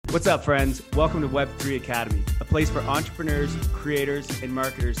What's up, friends? Welcome to Web3 Academy, a place for entrepreneurs, creators, and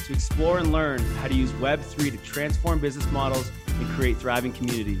marketers to explore and learn how to use Web3 to transform business models and create thriving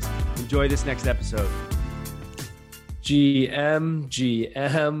communities. Enjoy this next episode.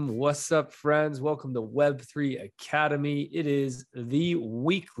 GM, what's up, friends? Welcome to Web3 Academy. It is the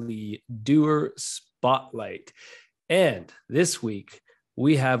weekly doer spotlight. And this week,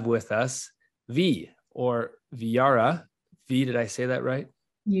 we have with us V, or Vyara. V, did I say that right?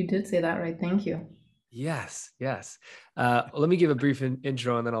 You did say that right. Thank you. Yes. Let me give a brief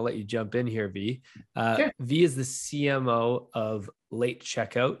intro and then I'll let you jump in here, V. Sure. V is the CMO of Late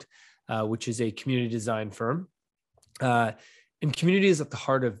Checkout, which is a community design firm. And community is at the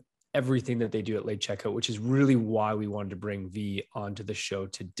heart of everything that they do at Late Checkout, which is really why we wanted to bring V onto the show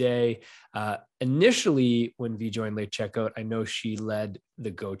today. Initially, when V joined Late Checkout, I know she led the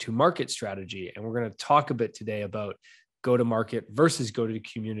go-to-market strategy. And we're going to talk a bit today about go-to-market versus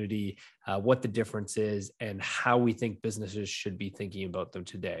go-to-community, what the difference is, and how we think businesses should be thinking about them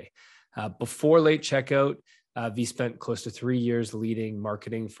today. Before Late Checkout, V spent close to 3 years leading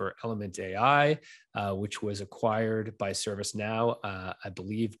marketing for Element AI, which was acquired by ServiceNow, I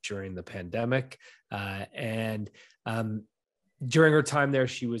believe, during the pandemic. And during her time there,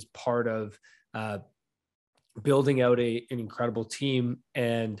 she was part of building out an incredible team,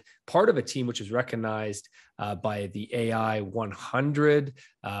 and part of a team which was recognized by the AI 100,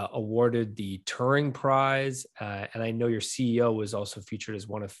 awarded the Turing Prize. And I know your CEO was also featured as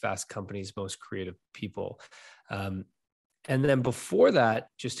one of Fast Company's most creative people. And then before that,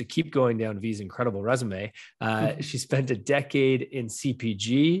 just to keep going down V's incredible resume, she spent a decade in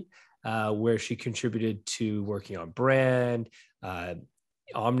CPG, where she contributed to working on brand,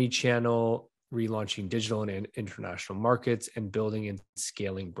 omni-channel, relaunching digital and international markets, and building and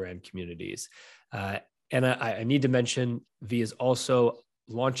scaling brand communities. And I need to mention, V is also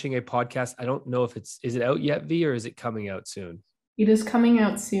launching a podcast. I don't know if is it out yet, V, or is it coming out soon? It is coming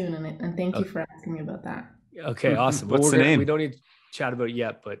out soon, and thank you for asking me about that. Okay, awesome. What's the name? We don't need to chat about it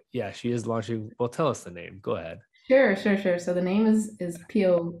yet, but yeah, she is launching. Well, tell us the name. Go ahead. Sure. So the name is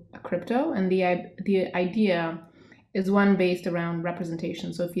PO Crypto, and the idea is one based around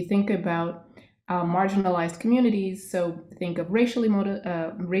representation. So if you think about marginalized communities, so think of racially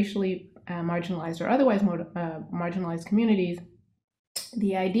marginalized or otherwise marginalized communities,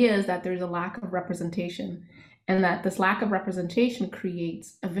 the idea is that there's a lack of representation, and that this lack of representation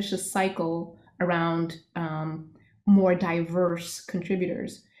creates a vicious cycle around more diverse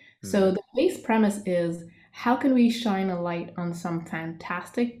contributors. So the base premise is, how can we shine a light on some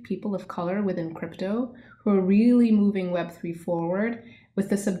fantastic people of color within crypto who are really moving Web3 forward, with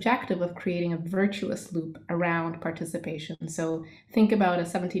this objective of creating a virtuous loop around participation. So think about a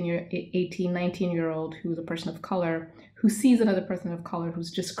 18, 19-year-old who's a person of color, who sees another person of color who's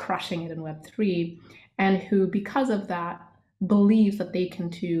just crushing it in Web3, and who, because of that, believes that they can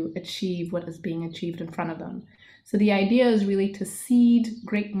too achieve what is being achieved in front of them. So the idea is really to seed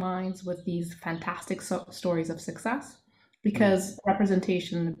great minds with these fantastic stories of success, because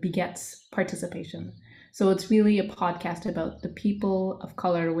representation begets participation. So it's really a podcast about the people of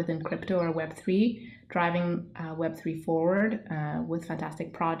color within crypto or Web3, driving Web3 forward with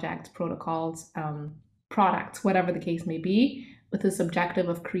fantastic projects, protocols, products, whatever the case may be, with this objective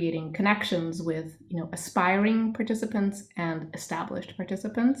of creating connections with, aspiring participants and established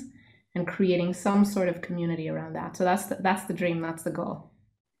participants, and creating some sort of community around that. So that's the dream, that's the goal.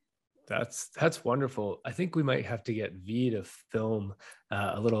 That's wonderful. I think we might have to get V to film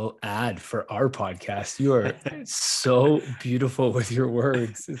a little ad for our podcast. You are so beautiful with your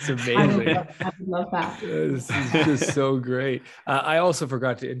words. It's amazing. I would love that. This is just so great. I also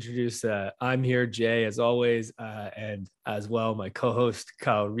forgot to introduce, I'm here, Jay, as always, and as well, my co-host,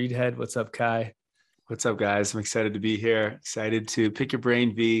 Kyle Reedhead. What's up, Kai? What's up, guys? I'm excited to be here. Excited to pick your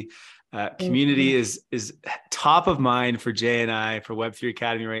brain, V. Community is top of mind for Jay and I for Web3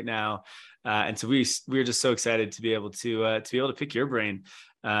 Academy right now, and so we're just so excited to be able to pick your brain.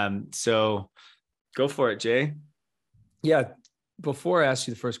 So go for it, Jay. Yeah. Before I ask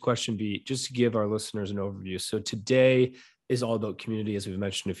you the first question, B, just to give our listeners an overview. So today is all about community, as we've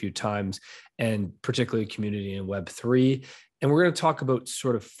mentioned a few times, and particularly community in Web3. And we're going to talk about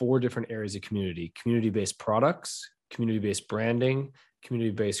sort of 4 different areas of community: community-based products, community-based branding,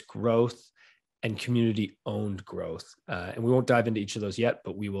 community-based growth, and community-owned growth. And we won't dive into each of those yet,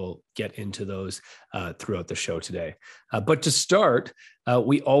 but we will get into those throughout the show today. But to start,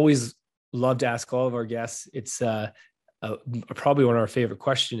 we always love to ask all of our guests, it's probably one of our favorite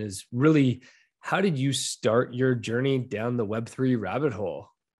questions is really, how did you start your journey down the Web3 rabbit hole?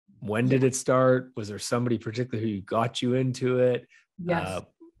 When did it start? Was there somebody particularly who got you into it? Yes.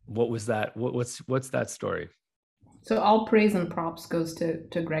 what was that? What's that story? So all praise and props goes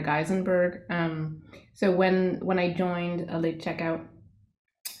to Greg Eisenberg. So when I joined a late checkout,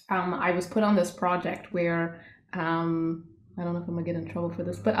 I was put on this project where I don't know if I'm gonna get in trouble for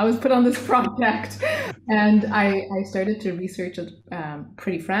this, but I was put on this project, and I started to research it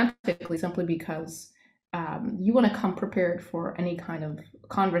pretty frantically, simply because you want to come prepared for any kind of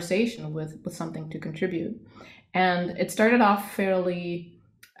conversation with something to contribute. And it started off fairly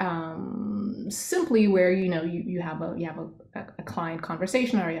simply, where you have a client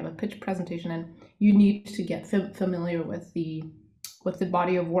conversation, or you have a pitch presentation, and you need to get familiar with the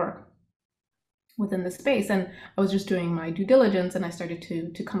body of work within the space. And I was just doing my due diligence, and I started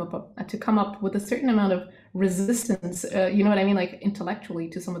to come up with a certain amount of resistance, you know what I mean, like intellectually,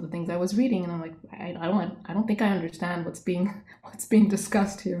 to some of the things I was reading. And I'm like, I don't think I understand what's being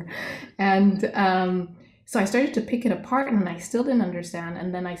discussed here. And so I started to pick it apart, and I still didn't understand.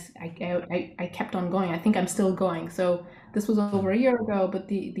 And then I kept on going. I think I'm still going. So this was over a year ago, but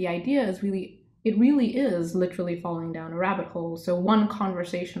the idea is it really is literally falling down a rabbit hole. So one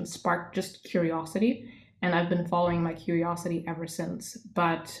conversation sparked just curiosity, and I've been following my curiosity ever since.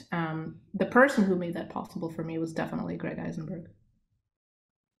 But the person who made that possible for me was definitely Greg Eisenberg.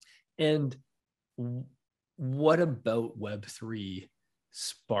 And what about Web3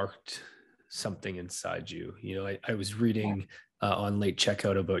 sparked something inside you? I was reading on Late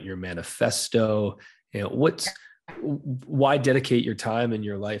Checkout about your manifesto. Why dedicate your time and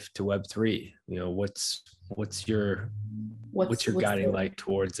your life to Web3? What's your guiding light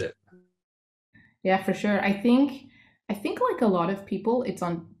towards it? Yeah, for sure. I think like a lot of people, it's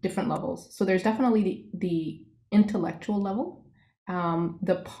on different levels. So there's definitely the intellectual level,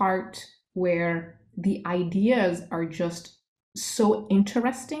 the part where the ideas are just so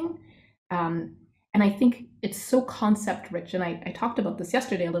interesting. And I think it's so concept rich. And I talked about this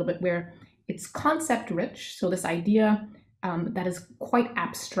yesterday a little bit, where it's concept rich. So this idea that is quite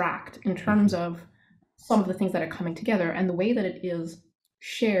abstract in terms of some of the things that are coming together, and the way that it is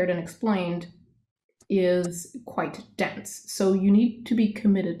shared and explained is quite dense. So you need to be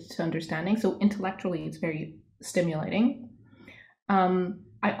committed to understanding. So intellectually, it's very stimulating.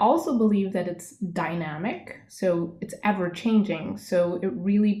 I also believe that it's dynamic. So it's ever changing. So it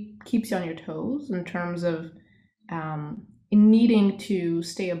really keeps you on your toes in terms of needing to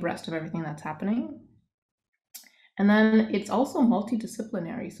stay abreast of everything that's happening. And then it's also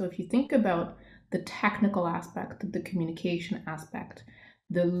multidisciplinary. So if you think about the technical aspect, the communication aspect,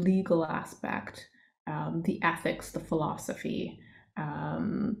 the legal aspect, the ethics, the philosophy,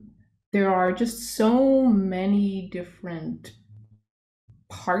 there are just so many different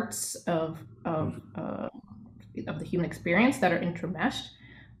parts of the human experience that are intermeshed.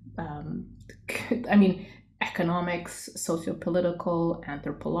 I mean, economics, sociopolitical,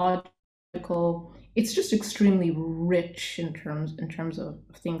 anthropological. It's just extremely rich in terms of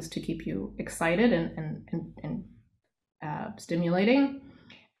things to keep you excited and stimulating.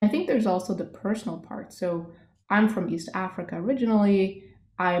 I think there's also the personal part. So I'm from East Africa originally.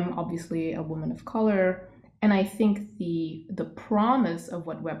 I'm obviously a woman of color. And I think the promise of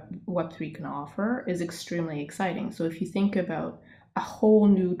what Web3 can offer is extremely exciting. So if you think about a whole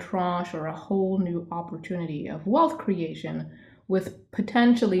new tranche or a whole new opportunity of wealth creation with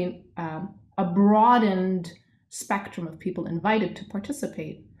potentially a broadened spectrum of people invited to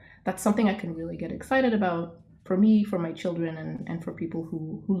participate, that's something I can really get excited about, for me, for my children, and for people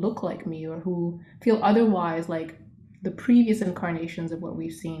who look like me, or who feel otherwise, like the previous incarnations of what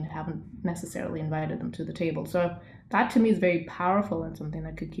we've seen haven't necessarily invited them to the table. So that to me is very powerful, and something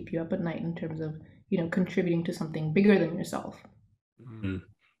that could keep you up at night in terms of, contributing to something bigger than yourself. Mm-hmm.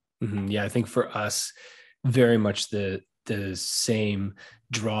 Mm-hmm. Yeah, I think for us, very much the same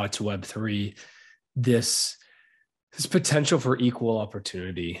draw to Web3, this potential for equal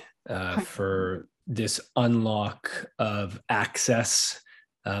opportunity, for this unlock of access,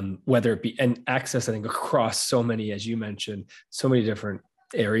 whether it be, and access, I think, across so many, as you mentioned, so many different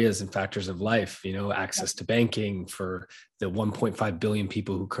areas and factors of life, access to banking for the 1.5 billion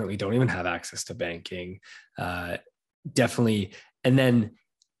people who currently don't even have access to banking, definitely. And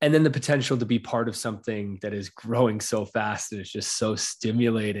then the potential to be part of something that is growing so fast and it's just so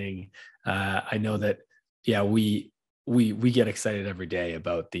stimulating. I know that, yeah, we get excited every day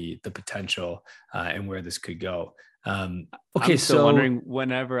about the potential and where this could go. Okay, I'm still wondering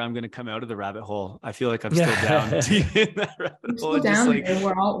whenever I'm going to come out of the rabbit hole. I feel like I'm still down deep in that rabbit hole. Down there.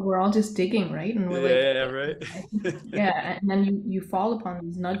 We're all just digging, right? And we're right. Yeah, and then you fall upon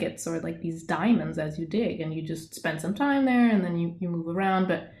these nuggets, or like these diamonds, as you dig, and you just spend some time there, and then you move around.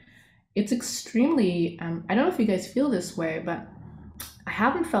 But it's extremely I don't know if you guys feel this way, but I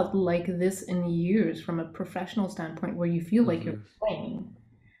haven't felt like this in years from a professional standpoint, where you feel like you're playing.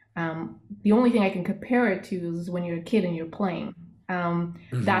 The only thing I can compare it to is when you're a kid and you're playing.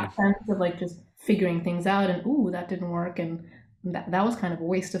 That sense of like just figuring things out, and ooh, that didn't work, and that was kind of a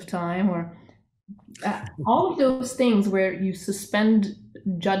waste of time, or all of those things where you suspend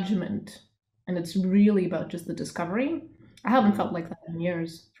judgment and it's really about just the discovery. I haven't felt like that in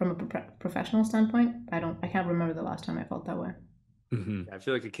years from a professional standpoint. I can't remember the last time I felt that way. I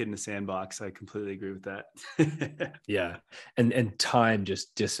feel like a kid in a sandbox. I completely agree with that. Yeah. And time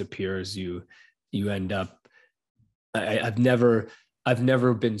just disappears. You end up, I've never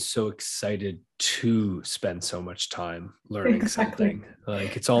been so excited to spend so much time learning something.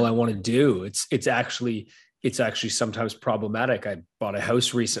 Like, it's all I want to do. It's actually sometimes problematic. I bought a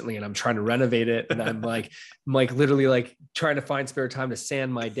house recently and I'm trying to renovate it. And I'm like literally like trying to find spare time to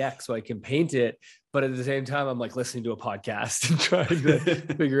sand my deck so I can paint it. But at the same time, I'm like listening to a podcast and trying to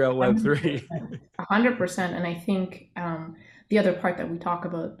figure out Web3. 100%. And I think the other part that we talk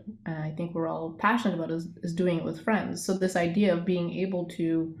about, I think we're all passionate about, is doing it with friends. So this idea of being able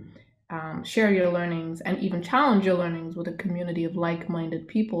to share your learnings and even challenge your learnings with a community of like-minded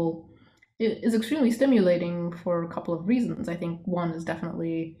people is extremely stimulating for a couple of reasons. I think one is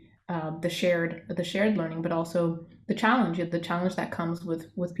definitely the shared learning, but also the challenge that comes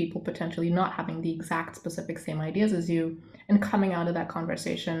with people potentially not having the exact specific same ideas as you, and coming out of that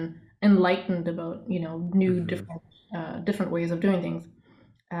conversation enlightened about new different ways of doing things.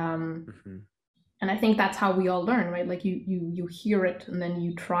 And I think that's how we all learn, right? Like you hear it, and then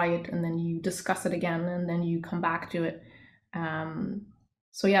you try it, and then you discuss it again, and then you come back to it.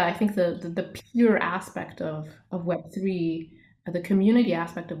 So yeah, I think the pure aspect of Web3, the community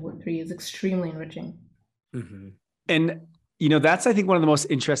aspect of Web3 is extremely enriching. And that's, I think, one of the most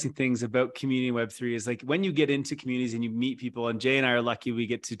interesting things about community in Web3 is like when you get into communities and you meet people, and Jay and I are lucky we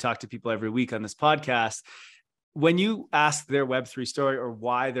get to talk to people every week on this podcast. When you ask their Web3 story or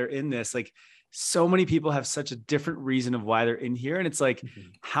why they're in this, like, so many people have such a different reason of why they're in here. And it's like,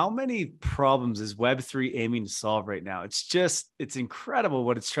 how many problems is Web3 aiming to solve right now? It's incredible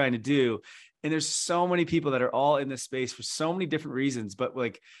what it's trying to do. And there's so many people that are all in this space for so many different reasons, but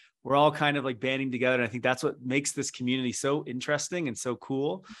like, we're all kind of like banding together. And I think that's what makes this community so interesting and so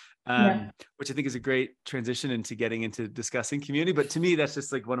cool, which I think is a great transition into getting into discussing community. But to me, that's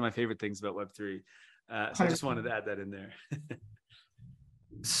just like one of my favorite things about Web3. So I just wanted to add that in there.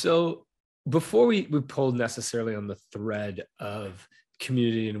 So before we pull necessarily on the thread of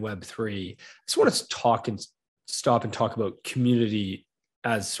community in Web3, I just want to stop and talk about community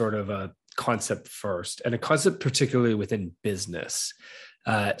as sort of a concept first, and a concept particularly within business.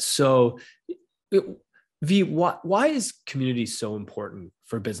 V, why is community so important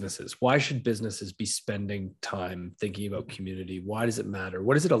for businesses? Why should businesses be spending time thinking about community? Why does it matter?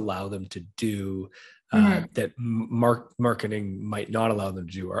 What does it allow them to do that marketing might not allow them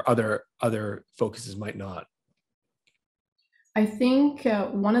to do, or other focuses might not? I think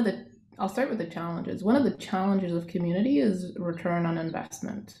I'll start with the challenges. One of the challenges of community is return on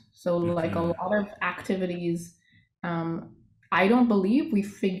investment. So like a lot of activities, I don't believe we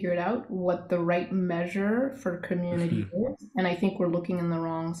figured out what the right measure for community is. And I think we're looking in the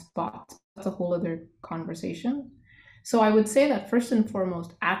wrong spot. That's a whole other conversation. So I would say that first and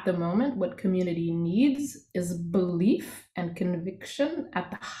foremost, at the moment, what community needs is belief and conviction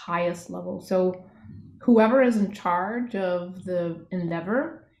at the highest level. So whoever is in charge of the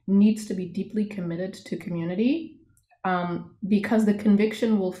endeavor needs to be deeply committed to community, because the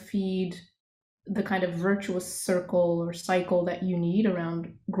conviction will feed the kind of virtuous circle or cycle that you need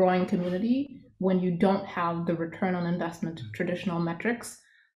around growing community when you don't have the return on investment traditional metrics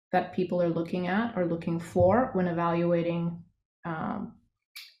that people are looking at or looking for when evaluating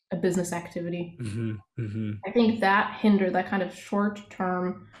a business activity. I think that kind of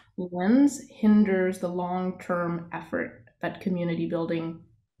short-term lens hinders the long-term effort that community building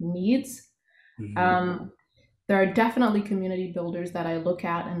needs. There are definitely community builders that I look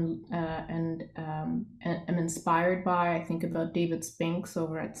at and am inspired by. I think about David Spinks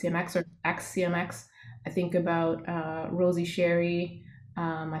over at CMX or XCMX. I think about Rosie Sherry.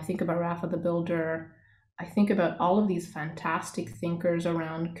 I think about Rafa the Builder. I think about all of these fantastic thinkers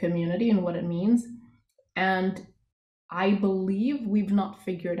around community and what it means. And I believe we've not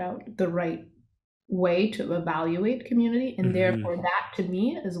figured out the right way to evaluate community. And therefore, that to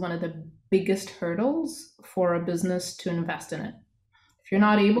me is one of the biggest hurdles for a business to invest in it. If you're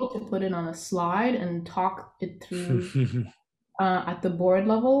not able to put it on a slide and talk it through at the board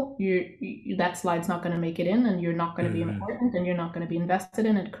level, that slide's not going to make it in, and you're not going to be important, and you're not going to be invested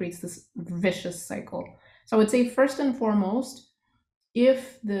in. It creates this vicious cycle. So I would say first and foremost,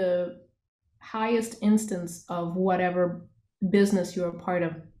 if the highest instance of whatever business you're a part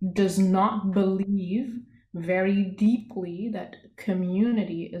of does not believe very deeply that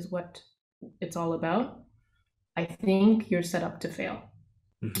community is what it's all about, I think you're set up to fail.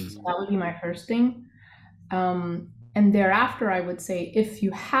 Mm-hmm. So that would be my first thing. And thereafter, I would say if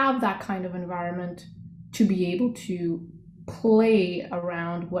you have that kind of environment to be able to play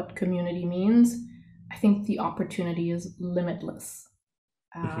around what community means, I think the opportunity is limitless.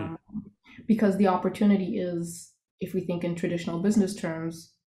 Because the opportunity is, if we think in traditional business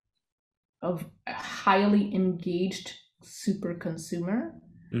terms, of a highly engaged super consumer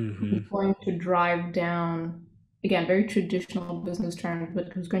who's going to drive down, again, very traditional business terms,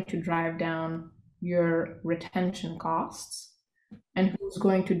 but who's going to drive down your retention costs and who's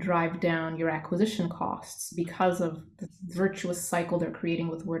going to drive down your acquisition costs because of the virtuous cycle they're creating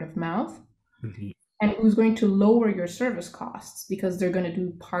with word of mouth. And who's going to lower your service costs because they're going to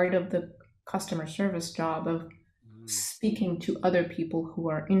do part of the customer service job of speaking to other people who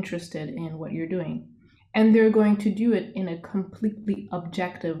are interested in what you're doing. And they're going to do it in a completely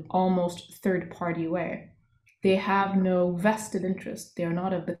objective, almost third-party way. They have no vested interest. They're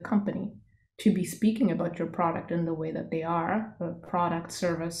not of the company to be speaking about your product in the way that they are, a product,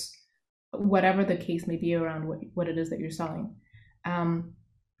 service, whatever the case may be around what it is that you're selling.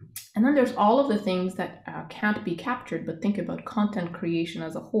 And then there's all of the things that can't be captured, but think about content creation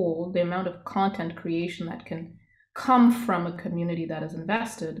as a whole, the amount of content creation that can come from a community that is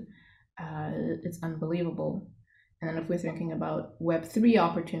invested, it's unbelievable. And then if we're thinking about Web3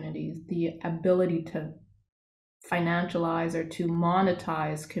 opportunities, the ability to financialize or to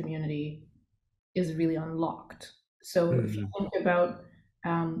monetize community is really unlocked. So if you think about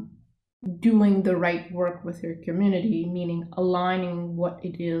doing the right work with your community, meaning aligning what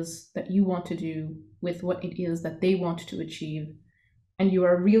it is that you want to do with what it is that they want to achieve, and you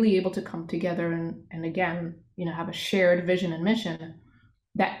are really able to come together and again, have a shared vision and mission,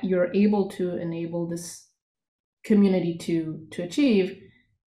 that you're able to enable this community to achieve.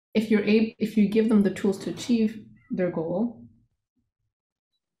 If you give them the tools to achieve their goal,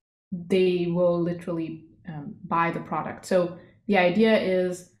 they will literally buy the product. So the idea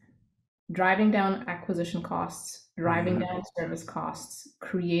is driving down acquisition costs, driving down service costs,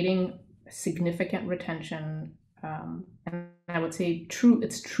 creating significant retention, and I would say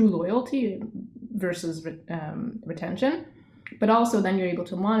it's true loyalty versus retention, but also then you're able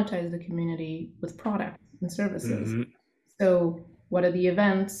to monetize the community with products and services. So what are the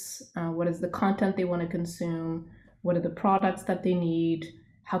events? What is the content they want to consume? What are the products that they need?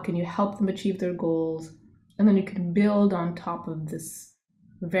 How can you help them achieve their goals? And then you can build on top of this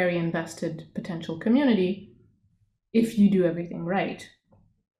very invested potential community if you do everything right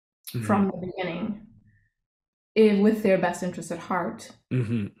from the beginning, with their best interests at heart,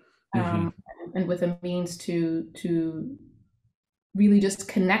 and with a means to really just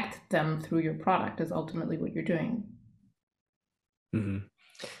connect them through your product is ultimately what you're doing.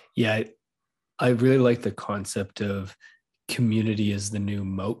 Yeah, I really like the concept of community as the new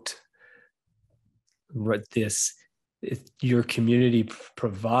moat. What your community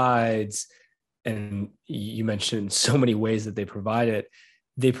provides, and you mentioned so many ways that they provide it.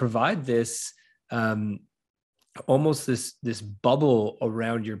 They provide this almost this bubble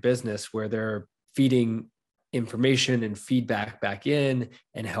around your business where they're feeding information and feedback back in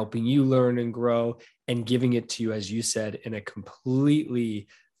and helping you learn and grow and giving it to you, as you said, in a completely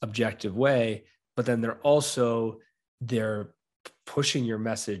objective way. But then they're pushing your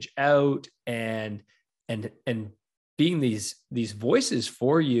message out and being these voices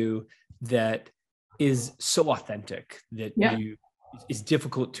for you that is so authentic that is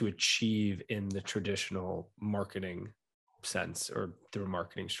difficult to achieve in the traditional marketing sense or through a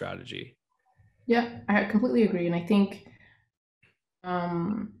marketing strategy. Yeah, I completely agree. And I think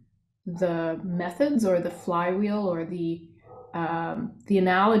the methods or the flywheel or the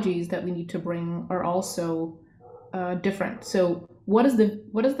analogies that we need to bring are also different. So what is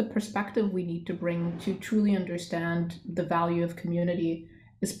the perspective we need to bring to truly understand the value of community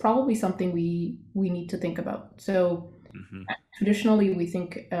is probably something we need to think about. So traditionally we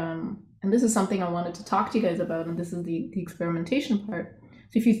think, and this is something I wanted to talk to you guys about, and this is the experimentation part.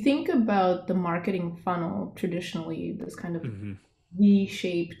 So if you think about the marketing funnel traditionally, this kind of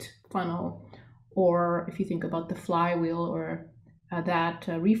V-shaped funnel, or if you think about the flywheel or that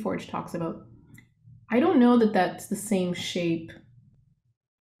Reforge talks about, I don't know that that's the same shape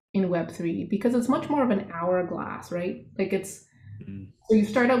in Web3 because it's much more of an hourglass, right? Like so you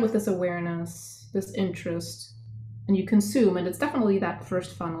start out with this awareness, this interest, and you consume, and it's definitely that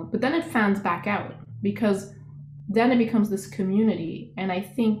first funnel, but then it fans back out because then it becomes this community. And I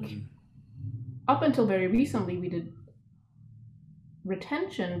think up until very recently, we did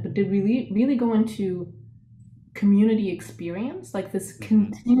retention, but did we really go into community experience, like this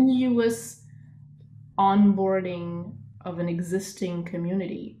continuous onboarding of an existing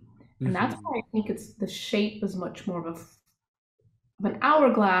community? And that's why I think the shape is much more of an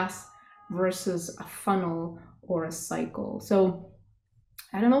hourglass versus a funnel or a cycle. So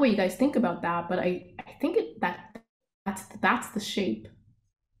I don't know what you guys think about that, but I think that's the shape.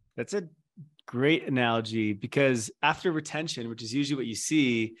 That's a great analogy, because after retention, which is usually what you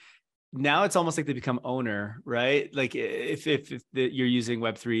see, now it's almost like they become owner, right? Like if you're using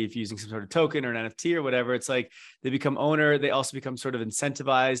Web3, if you're using some sort of token or an NFT or whatever, it's like they become owner. They also become sort of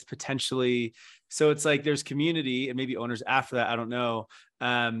incentivized potentially. So it's like there's community and maybe owners after that. I don't know.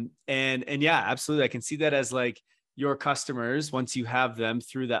 And yeah, absolutely. I can see that as like your customers, once you have them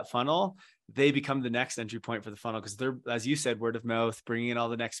through that funnel, they become the next entry point for the funnel, because they're, as you said, word of mouth, bringing in all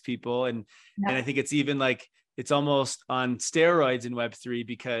the next people. And I think it's even like, it's almost on steroids in Web3,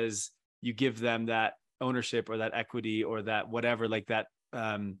 because you give them that ownership or that equity or that whatever, like that,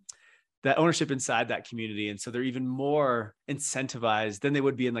 that ownership inside that community. And so they're even more incentivized than they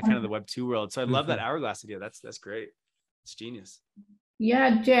would be in like kind of the Web2 world. So I love that hourglass idea. That's great. It's genius.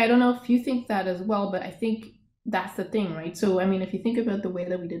 Yeah, Jay, I don't know if you think that as well, but I think that's the thing, right? So, I mean, if you think about the way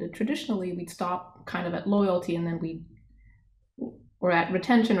that we did it traditionally, we'd stop kind of at loyalty and then or at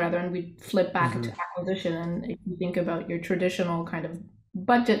retention rather, and we'd flip back into acquisition. And if you think about your traditional kind of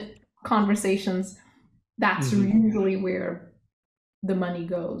budget conversations, that's usually where the money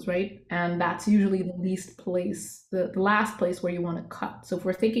goes, right? And that's usually the least place, the last place where you want to cut. So if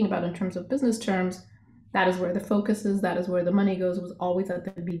we're thinking about in terms of business terms, that is where the focus is, that is where the money goes, was always at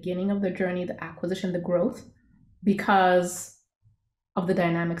the beginning of the journey, the acquisition, the growth, because of the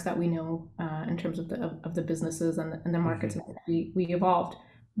dynamics that we know in terms of the businesses and the markets in which we evolved.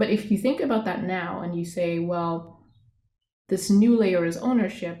 But if you think about that now and you say, well, this new layer is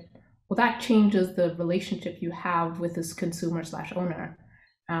ownership, well, that changes the relationship you have with this consumer/owner.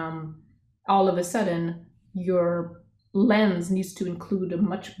 All of a sudden, your lens needs to include a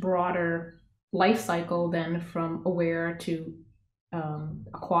much broader life cycle than from aware to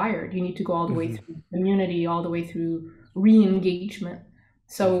acquired. You need to go all the way through community, all the way through re-engagement.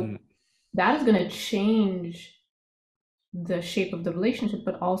 So that is going to change the shape of the relationship,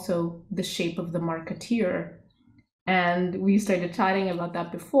 but also the shape of the marketeer. And we started chatting about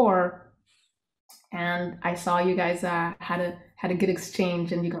that before, and I saw you guys had a good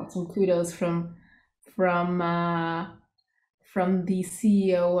exchange, and you got some kudos from the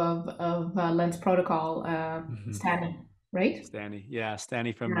CEO of Lens Protocol, Stanley, right?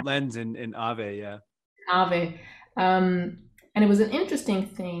 Stanley from Lens and Aave, yeah. Aave. And it was an interesting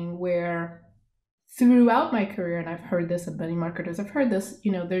thing where throughout my career, and I've heard this of many marketers, I've heard this,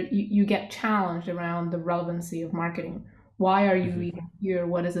 you get challenged around the relevancy of marketing. Why are you even here?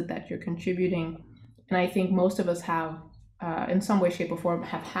 What is it that you're contributing? And I think most of us have, in some way, shape, or form,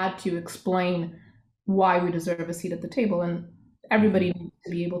 have had to explain why we deserve a seat at the table. And everybody needs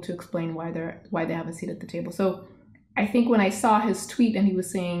to be able to explain why they have a seat at the table. So I think when I saw his tweet and he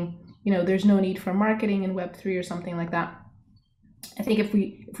was saying, there's no need for marketing in Web3 or something like that, I think if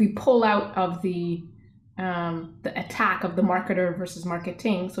we pull out of the attack of the marketer versus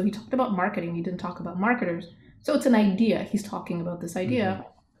marketing, so he talked about marketing, he didn't talk about marketers. So it's an idea. He's talking about this idea.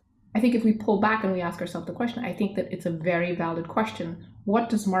 I think if we pull back and we ask ourselves the question, I think that it's a very valid question. What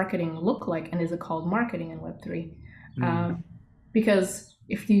does marketing look like, and is it called marketing in Web3? Because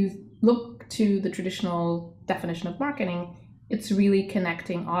if you look to the traditional definition of marketing, it's really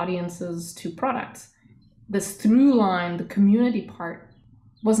connecting audiences to products. This through line, the community part,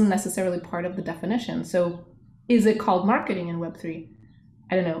 wasn't necessarily part of the definition. So is it called marketing in Web3?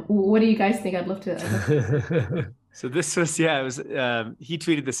 I don't know. What do you guys think? I'd love to. So this was, he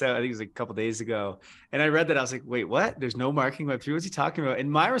tweeted this out, I think it was like a couple of days ago. And I read that, I was like, wait, what? There's no marketing Web3? What's he talking about? And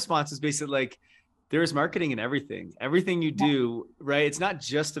my response was basically like, there's marketing in everything you do, right? It's not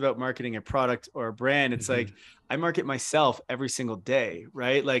just about marketing a product or a brand. It's like, I market myself every single day,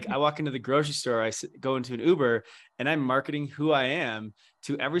 right? Like I walk into the grocery store, I go into an Uber, and I'm marketing who I am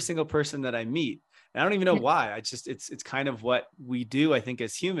to every single person that I meet. And I don't even know why. It's kind of what we do, I think,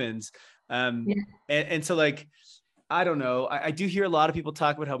 as humans. And so like, I don't know. I do hear a lot of people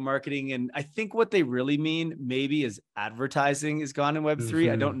talk about how marketing, and I think what they really mean maybe is advertising is gone in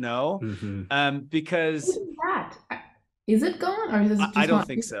Web3. I don't know. Because is it gone, or is it just I don't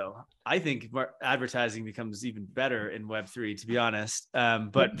think so. I think advertising becomes even better in Web3, to be honest.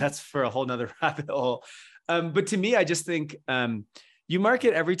 But that's for a whole nother rabbit hole. But to me, I just think, you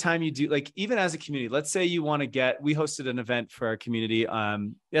market every time you do, like even as a community. Let's say you want to we hosted an event for our community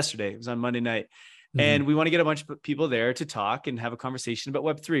yesterday. It was on Monday night. And we want to get a bunch of people there to talk and have a conversation about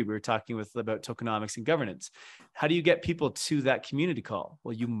Web3. We were talking about tokenomics and governance. How do you get people to that community call?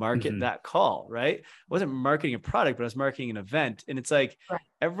 Well, you market that call, right? I wasn't marketing a product, but I was marketing an event. And it's like,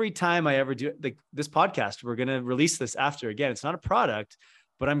 every time I ever do like this podcast, we're going to release this after. Again, it's not a product,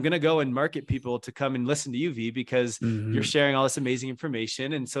 but I'm going to go and market people to come and listen to you, V, because you're sharing all this amazing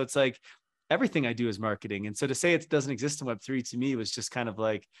information. And so it's like, everything I do is marketing. And so to say it doesn't exist in Web3 to me was just kind of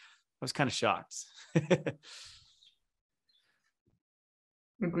like, I was kind of shocked.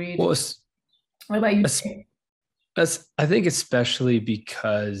 Agreed. Well, what about you? I think especially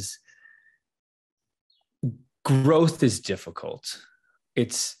because growth is difficult.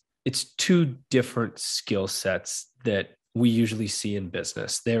 It's two different skill sets that we usually see in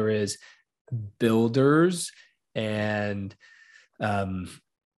business. There is builders and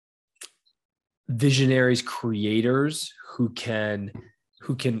visionaries, creators who can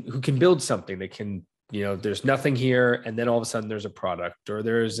build something. They can, there's nothing here, and then all of a sudden there's a product, or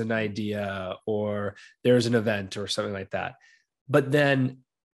there's an idea, or there's an event or something like that. But then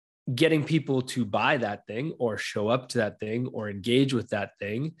getting people to buy that thing or show up to that thing or engage with that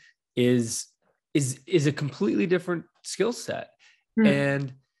thing is a completely different skill set.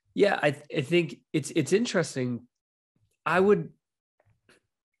 And yeah, I think it's interesting. I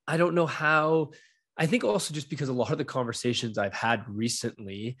don't know how. I think also just because a lot of the conversations I've had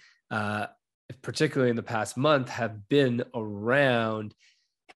recently, particularly in the past month, have been around,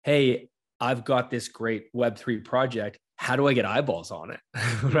 hey, I've got this great Web3 project. How do I get eyeballs on it?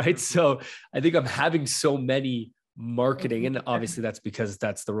 Right. So I think I'm having so many marketing, and obviously that's because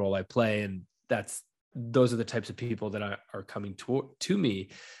that's the role I play. And those are the types of people that are coming to me.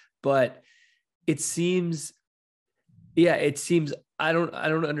 But it seems, I don't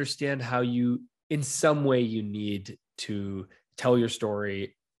understand how in some way you need to tell your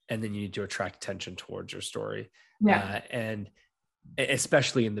story, and then you need to attract attention towards your story. And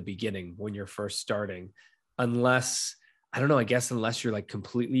especially in the beginning when you're first starting, unless you're like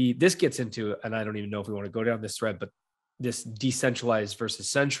completely, this gets into, and I don't even know if we want to go down this thread, but this decentralized versus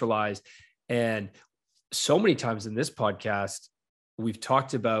centralized. And so many times in this podcast, we've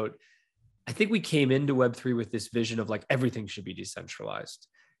talked about, I think we came into Web3 with this vision of like, everything should be decentralized.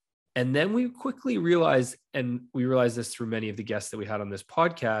 And then we quickly realized, and we realized this through many of the guests that we had on this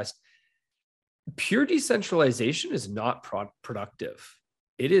podcast, pure decentralization is not productive.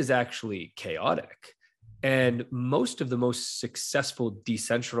 It is actually chaotic. And most of the most successful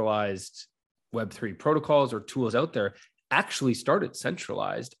decentralized Web3 protocols or tools out there actually started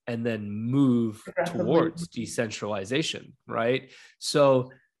centralized and then move towards decentralization, right?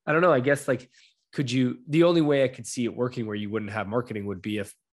 So I don't know, I guess like, the only way I could see it working where you wouldn't have marketing would be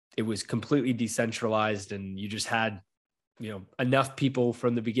if it was completely decentralized and you just had, enough people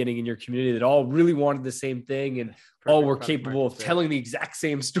from the beginning in your community that all really wanted the same thing and all were capable of telling the exact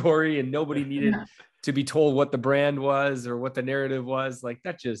same story, and nobody needed to be told what the brand was or what the narrative was. Like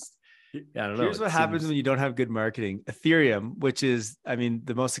that just, I don't know. Here's what happens when you don't have good marketing. Ethereum, which is,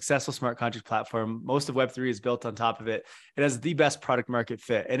 the most successful smart contract platform, most of Web3 is built on top of it. It has the best product market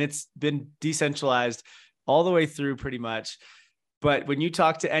fit, and it's been decentralized all the way through pretty much. But when you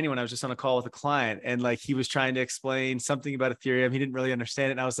talk to anyone, I was just on a call with a client, and like he was trying to explain something about Ethereum. He didn't really understand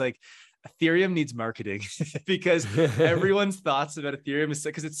it. And I was like, Ethereum needs marketing because everyone's thoughts about Ethereum is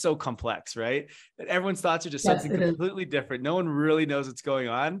because it's so complex, right? And everyone's thoughts are just something completely different. No one really knows what's going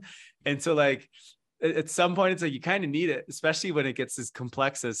on. And so like at some point, it's like you kind of need it, especially when it gets as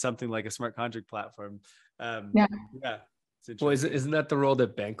complex as something like a smart contract platform. Well, isn't that the role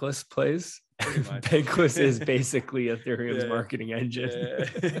that Bankless plays? Bankless is basically Ethereum's marketing engine.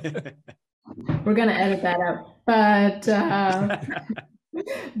 We're gonna edit that out, but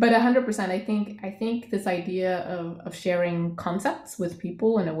 100%. I think this idea of sharing concepts with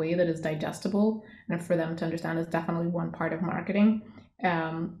people in a way that is digestible and for them to understand is definitely one part of marketing.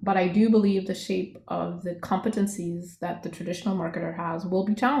 But I do believe the shape of the competencies that the traditional marketer has will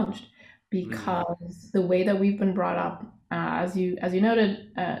be challenged because the way that we've been brought up, as you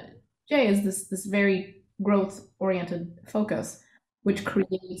noted, Jay, is this very growth-oriented focus, which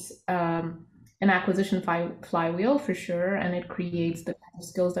creates an acquisition flywheel for sure, and it creates the kind of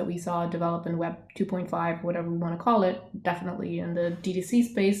skills that we saw develop in Web 2.5, whatever we want to call it, definitely in the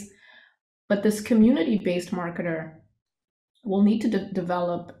DTC space. But this community-based marketer will need to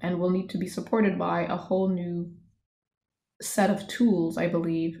develop and will need to be supported by a whole new set of tools, I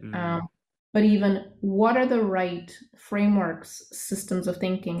believe. But even what are the right frameworks, systems of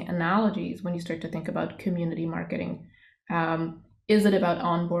thinking, analogies when you start to think about community marketing? Is it about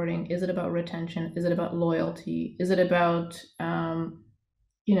onboarding? Is it about retention? Is it about loyalty? Is it about,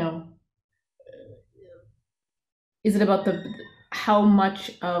 you know, is it about how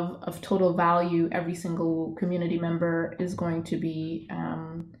much of total value every single community member is going to be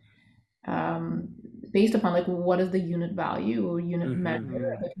based upon, like, what is the unit value or unit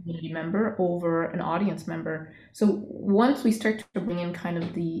measure of a community member over an audience member? So once we start to bring in kind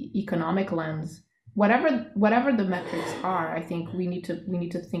of the economic lens, whatever the metrics are, I think we need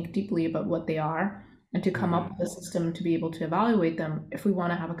to think deeply about what they are and to come up with a system to be able to evaluate them if we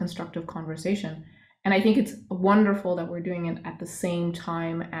want to have a constructive conversation. And I think it's wonderful that we're doing it at the same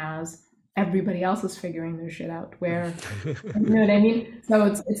time as everybody else is figuring their shit out, where, you know what I mean? So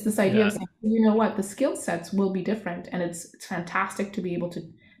it's this idea of saying, you know what, the skill sets will be different, and it's fantastic to be able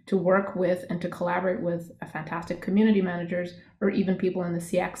to work with and to collaborate with a fantastic community managers, or even people in the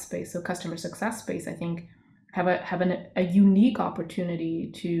CX space, so customer success space, I think have a unique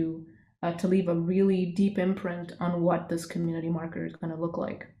opportunity to leave a really deep imprint on what this community marketer is going to look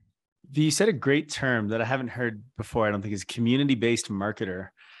like. You said a great term that I haven't heard before, I don't think, is community-based marketer.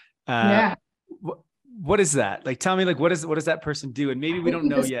 What is that? Like, tell me, like, what does that person do? And maybe we don't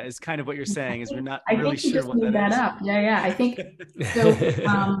know yet, is kind of what you're saying, is we're not really sure what that is. Up. Yeah. I think so.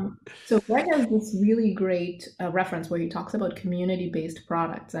 So Greg has this really great reference where he talks about community-based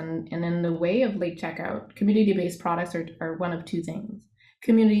products, and in the way of late checkout, community-based products are one of two things.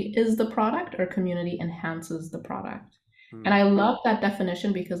 Community is the product, or community enhances the product. And I love that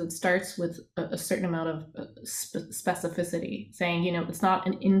definition because it starts with a certain amount of specificity, saying, you know, it's not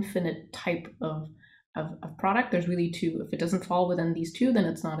an infinite type of product. There's really two. If it doesn't fall within these two, then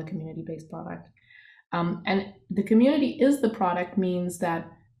it's not a community-based product. And the community is the product means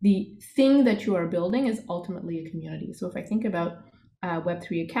that the thing that you are building is ultimately a community. So if I think about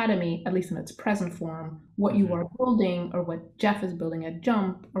Web3 Academy, at least in its present form, what you are building, or what Jeff is building at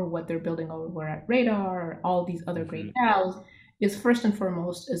Jump, or what they're building over at Radar, or all these other great DAOs, is first and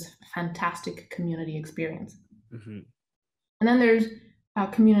foremost is fantastic community experience. And then there's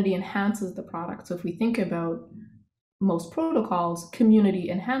community enhances the product. So if we think about most protocols, community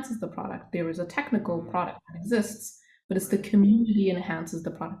enhances the product. There is a technical product that exists, but it's the community enhances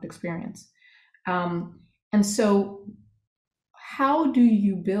the product experience. And so how do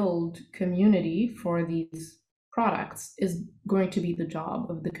you build community for these products is going to be the job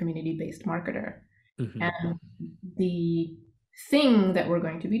of the community-based marketer. And the thing that we're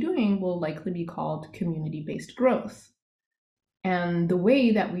going to be doing will likely be called community-based growth. And the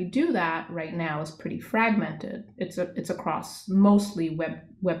way that we do that right now is pretty fragmented. It's across mostly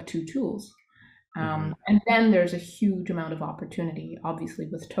Web2 tools. And then there's a huge amount of opportunity, obviously,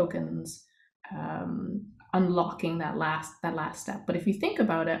 with tokens, unlocking that last step. But if you think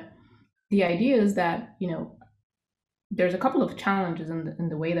about it, the idea is that, you know, there's a couple of challenges in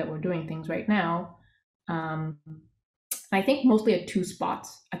the way that we're doing things right now. I think mostly at two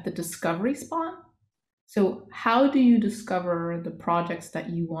spots. At the discovery spot. So how do you discover the projects that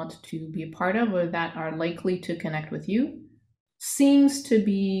you want to be a part of, or that are likely to connect with you, seems to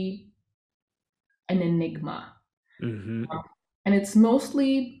be an enigma. And it's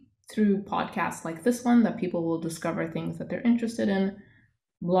mostly through podcasts like this one that people will discover things that they're interested in,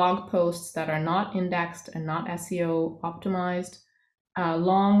 blog posts that are not indexed and not SEO optimized,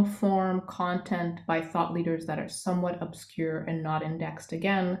 long form content by thought leaders that are somewhat obscure and not indexed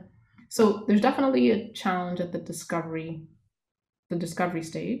again. So there's definitely a challenge at the discovery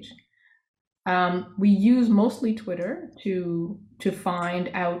stage. We use mostly Twitter to find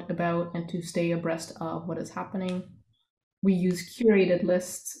out about and to stay abreast of what is happening. We use curated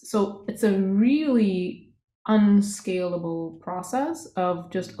lists. So it's a really unscalable process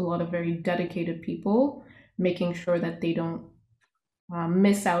of just a lot of very dedicated people making sure that they don't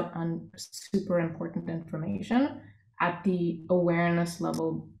miss out on super important information at the awareness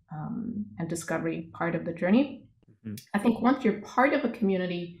level and discovery part of the journey. I think once you're part of a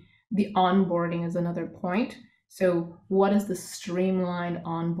community, the onboarding is another point. So what is the streamlined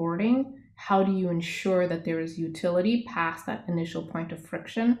onboarding? How do you ensure that there is utility past that initial point of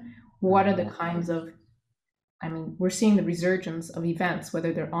friction? What are the kinds of, I mean, we're seeing the resurgence of events,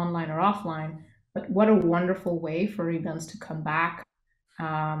 whether they're online or offline, but what a wonderful way for events to come back.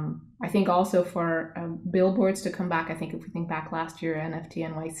 I think also for billboards to come back. I think if we think back last year, NFT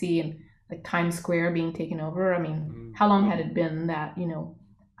NYC and like Times Square being taken over, I mean, how long had it been that, you know,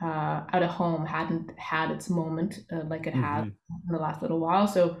 Out of Home hadn't had its moment like it has in the last little while?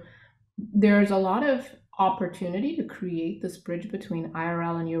 So there's a lot of opportunity to create this bridge between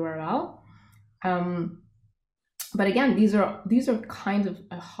IRL and URL. But again, these are kind of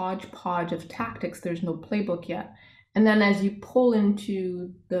a hodgepodge of tactics. There's no playbook yet. And then as you pull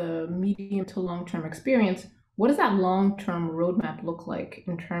into the medium to long-term experience, what does that long-term roadmap look like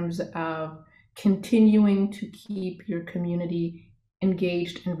in terms of continuing to keep your community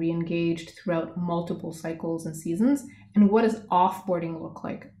engaged and re-engaged throughout multiple cycles and seasons? And what does offboarding look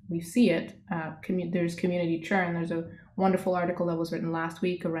like? We see it. There's community churn. There's a wonderful article that was written last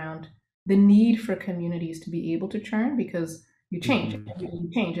week around the need for communities to be able to churn, because you change, you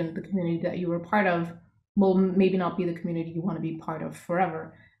change, and the community that you were part of will maybe not be the community you want to be part of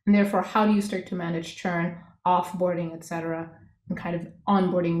forever. And therefore, how do you start to manage churn, offboarding, et cetera, and kind of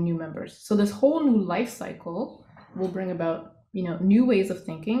onboarding new members? So this whole new life cycle will bring about, new ways of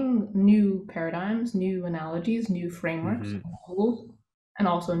thinking, new paradigms, new analogies, new frameworks, tools, and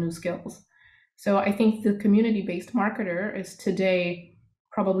also new skills. So I think the community-based marketer is today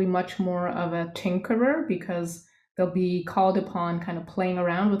probably much more of a tinkerer, because they'll be called upon kind of playing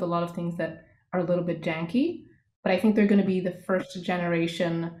around with a lot of things that are a little bit janky. But I think they're going to be the first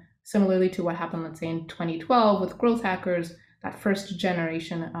generation, similarly to what happened, let's say, in 2012 with growth hackers, that first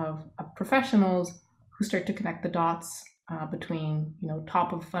generation of professionals who start to connect the dots between,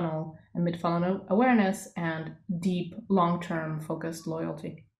 top of funnel and mid funnel awareness and deep, long-term focused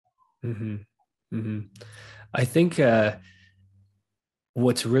loyalty. I think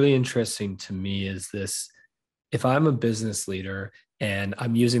what's really interesting to me is this: if I'm a business leader and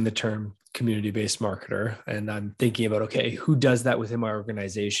I'm using the term community-based marketer, and I'm thinking about, okay, who does that within my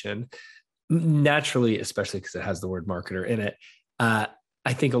organization? Naturally, especially because it has the word marketer in it, I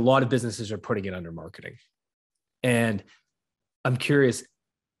think a lot of businesses are putting it under marketing. And I'm curious,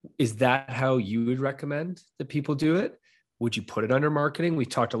 is that how you would recommend that people do it? Would you put it under marketing? We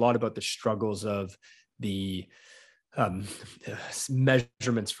talked a lot about the struggles of the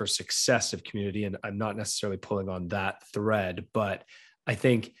measurements for success of community, and I'm not necessarily pulling on that thread, but I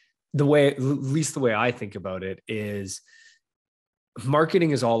think at least the way I think about it is marketing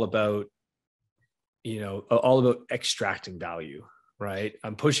is all about, extracting value, right?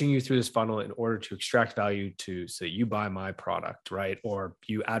 I'm pushing you through this funnel in order to extract value so that you buy my product, right? Or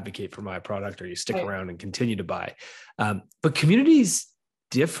you advocate for my product, or you stick around and continue to buy. But community's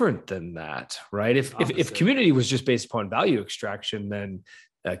different than that, right? If community was just based upon value extraction, then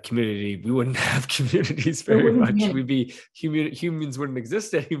community, we wouldn't have communities very much. We'd be humans wouldn't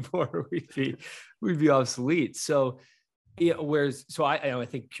exist anymore. We'd be obsolete. So, I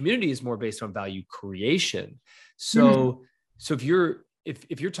think community is more based on value creation. So, if you're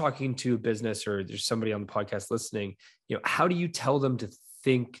talking to a business, or there's somebody on the podcast listening, how do you tell them to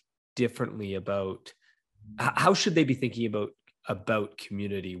think differently about how should they be thinking about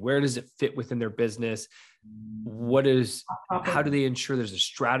community? Where does it fit within their business? How do they ensure there's a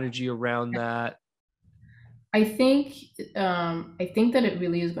strategy around that? I think that it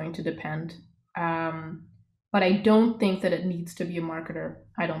really is going to depend. But I don't think that it needs to be a marketer.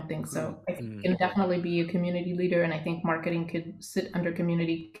 I don't think so. I think it can definitely be a community leader, and I think marketing could sit under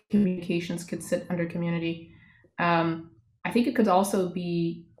community, communications could sit under community. I think it could also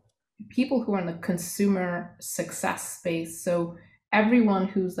be people who are in the consumer success space. So everyone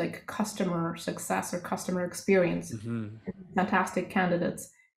who's like customer success or customer experience, fantastic candidates.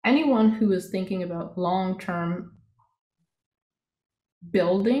 Anyone who is thinking about long-term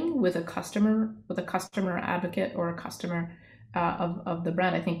building with a customer advocate or a customer of the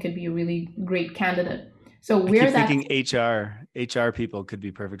brand, I think could be a really great candidate. So I keep thinking HR people could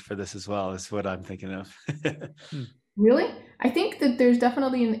be perfect for this as well, is what I'm thinking of. Really? I think that there's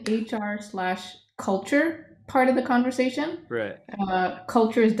definitely an HR/culture part of the conversation. Right.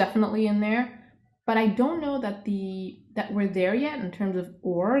 Culture is definitely in there, but I don't know that we're there yet in terms of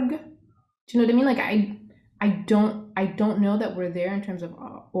org. Do you know what I mean? Like I don't know that we're there in terms of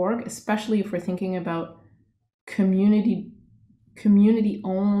org, especially if we're thinking about community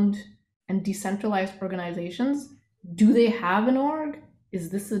owned and decentralized organizations. Do they have an org? Is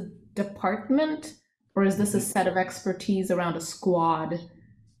this a department? Or is this a set of expertise around a squad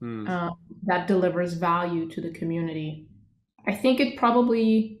that delivers value to the community? I think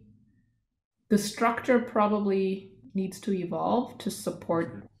the structure probably needs to evolve to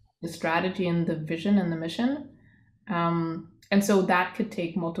support the strategy and the vision and the mission. And so that could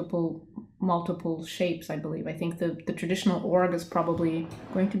take multiple shapes, I believe. I think the traditional org is probably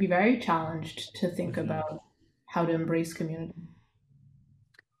going to be very challenged to think about how to embrace community.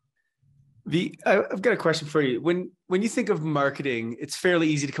 I've got a question for you. When you think of marketing, it's fairly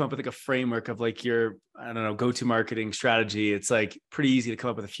easy to come up with like a framework of like your, go-to marketing strategy. It's like pretty easy to come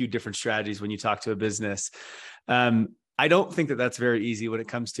up with a few different strategies when you talk to a business. I don't think that that's very easy when it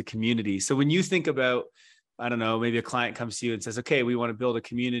comes to community. So when you think about, maybe a client comes to you and says, okay, we want to build a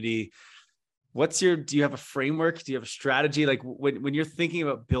community. do you have a framework? Do you have a strategy? Like when you're thinking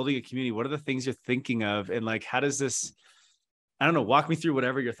about building a community, what are the things you're thinking of? And like, how does this, I don't know, walk me through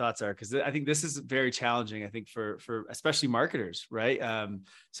whatever your thoughts are. Cause I think this is very challenging, I think for especially marketers, right?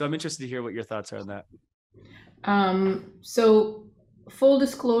 So I'm interested to hear what your thoughts are on that. So full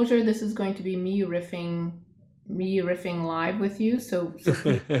disclosure, this is going to be me riffing live with you. So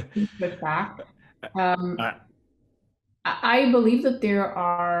please look back. I believe that there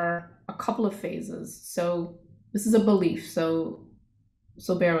are a couple of phases. So this is a belief. So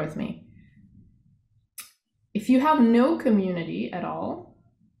bear with me. If you have no community at all,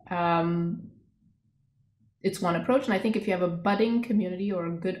 it's one approach. And I think if you have a budding community or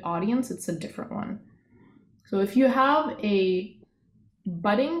a good audience, it's a different one. So if you have a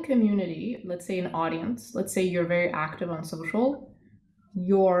budding community, let's say an audience, let's say you're very active on social,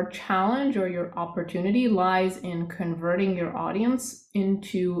 your challenge or your opportunity lies in converting your audience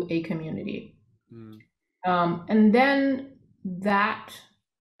into a community. And then that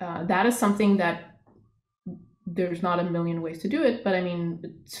is something that there's not a million ways to do it, but I mean,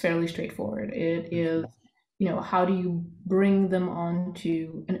 it's fairly straightforward. It is, how do you bring them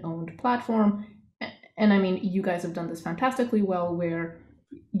onto an owned platform? And I mean, you guys have done this fantastically well, where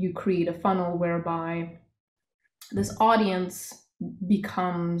you create a funnel whereby this audience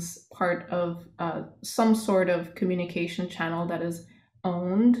becomes part of some sort of communication channel that is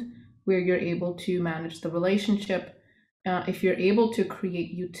owned, where you're able to manage the relationship. If you're able to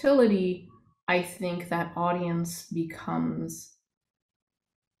create utility, I think that audience becomes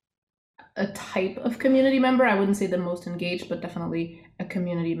a type of community member. I wouldn't say the most engaged, but definitely a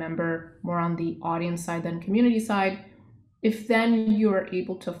community member, more on the audience side than community side. If then you're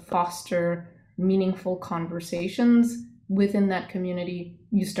able to foster meaningful conversations within that community,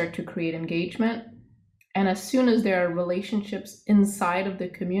 you start to create engagement. And as soon as there are relationships inside of the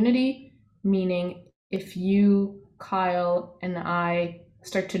community, meaning if you, Kyle, and I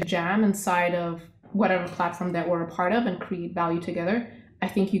start to jam inside of whatever platform that we're a part of and create value together, I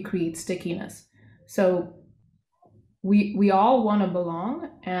think you create stickiness. So we all want to belong,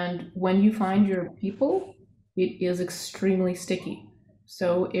 and when you find your people, it is extremely sticky.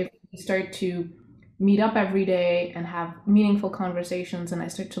 So if you start to meet up every day and have meaningful conversations, and I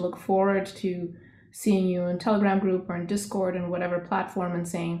start to look forward to seeing you in Telegram group or in Discord and whatever platform and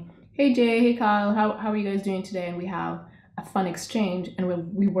saying, hey Jay, hey Kyle, how are you guys doing today? And we have a fun exchange and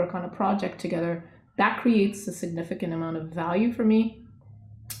we work on a project together, that creates a significant amount of value for me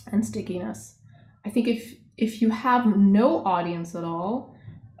and stickiness. I think if you have no audience at all,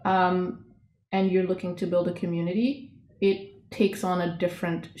 and you're looking to build a community, it takes on a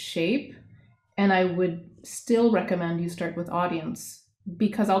different shape. And I would still recommend you start with audience,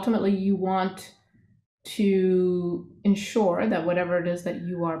 because ultimately you want to ensure that whatever it is that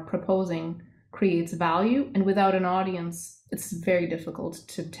you are proposing creates value. And without an audience, it's very difficult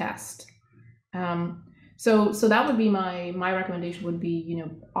to test. So that would be my recommendation would be,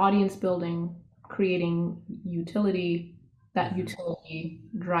 audience building, creating utility. That utility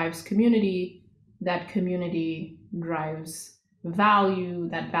drives community. That community drives value.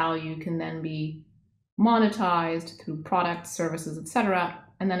 That value can then be monetized through products, services, etc.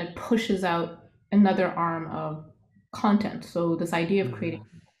 And then it pushes out another arm of content. So this idea of creating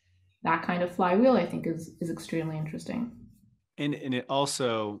that kind of flywheel, I think, is extremely interesting. And it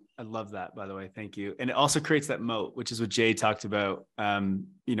also, I love that, by the way, thank you. And it also creates that moat, which is what Jay talked about,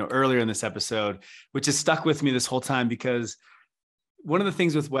 earlier in this episode, which has stuck with me this whole time, because one of the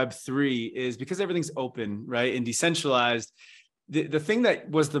things with Web3 is because everything's open, right, and decentralized, the thing that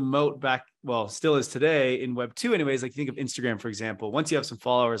was the moat back, well, still is today in Web2 anyways, like you think of Instagram, for example, once you have some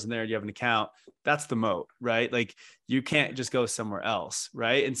followers in there and you have an account, that's the moat, right? Like you can't just go somewhere else,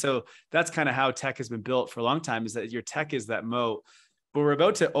 right? And so that's kind of how tech has been built for a long time, is that your tech is that moat. But we're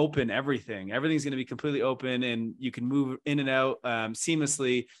about to open everything. Everything's going to be completely open and you can move in and out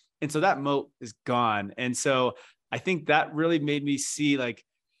seamlessly. And so that moat is gone. And so I think that really made me see like,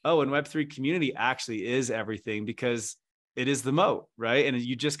 oh, and Web3 community actually is everything, because it is the moat, right? And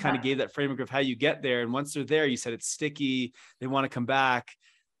you just kind of gave that framework of how you get there. And once they're there, you said it's sticky. They want to come back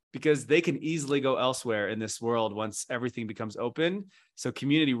because they can easily go elsewhere in this world once everything becomes open. So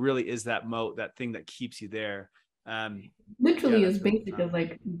community really is that moat, that thing that keeps you there. Literally is basic as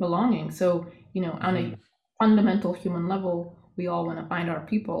like belonging. So, on a fundamental human level, we all want to find our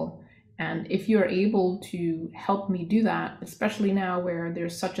people. And if you're able to help me do that, especially now where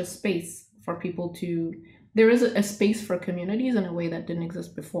there's such a space for people to, there is a space for communities in a way that didn't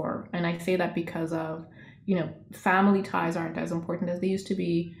exist before. And I say that because of, family ties aren't as important as they used to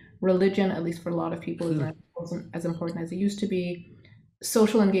be. Religion, at least for a lot of people, isn't as important as it used to be.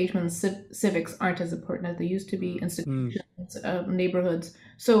 social engagement, civics aren't as important as they used to be, Mm. institutions, neighborhoods.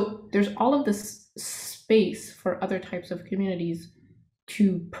 So there's all of this space for other types of communities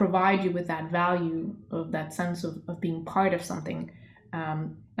to provide you with that value of that sense of being part of something.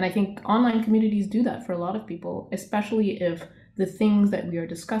 And I think online communities do that for a lot of people, especially if the things that we are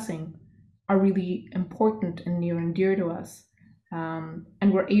discussing are really important and near and dear to us.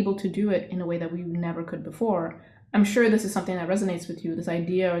 And we're able to do it in a way that we never could before. I'm sure this is something that resonates with you, this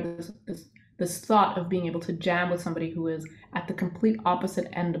idea or this thought of being able to jam with somebody who is at the complete opposite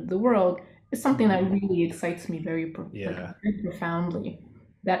end of the world is something that really excites me very profoundly.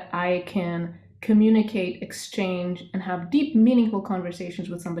 That I can communicate, exchange, and have deep, meaningful conversations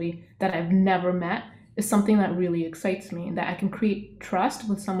with somebody that I've never met is something that really excites me. That I can create trust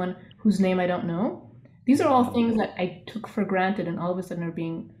with someone whose name I don't know. These are all things that I took for granted and all of a sudden are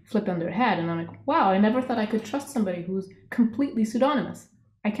being flipped on their head. And I'm like, wow, I never thought I could trust somebody who's completely pseudonymous.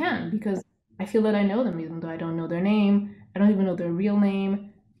 I can, because I feel that I know them, even though I don't know their name. I don't even know their real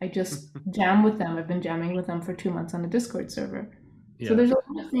name. I just jam with them. I've been jamming with them for 2 months on a Discord server. Yeah. So there's a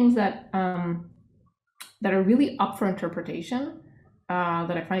lot of things that that are really up for interpretation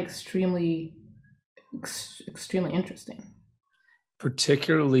that I find extremely interesting.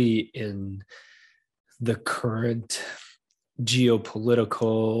 Particularly in the current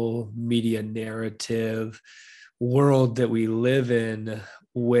geopolitical media narrative world that we live in,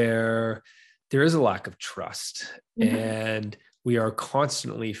 where there is a lack of trust and we are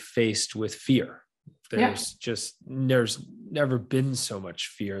constantly faced with fear. There's never been so much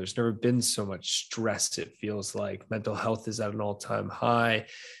fear. There's never been so much stress. It feels like mental health is at an all-time high.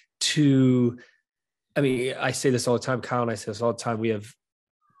 I say this all the time, Kyle, and I say this all the time.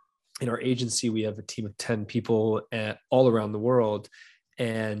 In our agency, we have a team of 10 people all around the world,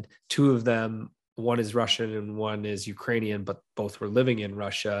 and 2 of them, one is Russian and one is Ukrainian, but both were living in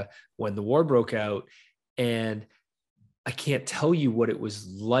Russia when the war broke out. And I can't tell you what it was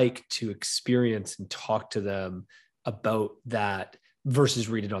like to experience and talk to them about that versus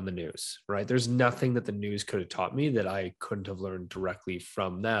read it on the news, right? There's nothing that the news could have taught me that I couldn't have learned directly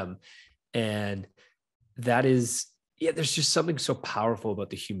from them. And that is, there's just something so powerful about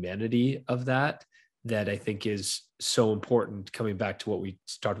the humanity of that I think is so important. Coming back to what we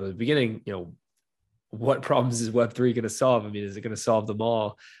started at the beginning, what problems is Web3 going to solve? I mean, is it going to solve them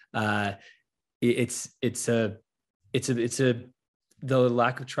all? The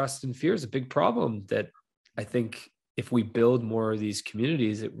lack of trust and fear is a big problem that I think if we build more of these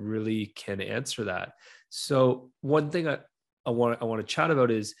communities, it really can answer that. So one thing I want to chat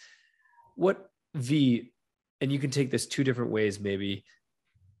about is what and you can take this 2 different ways, maybe.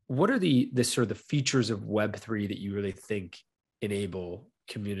 What are the sort of the features of Web3 that you really think enable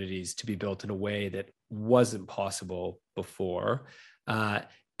communities to be built in a way that wasn't possible before?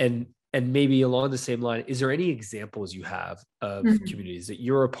 And maybe along the same line, is there any examples you have of communities that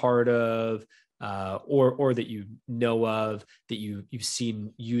you're a part of, or that you know of, that you've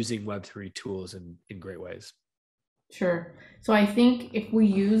seen using Web3 tools in great ways? Sure. So I think if we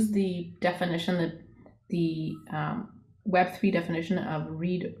use the definition that the Web3 definition of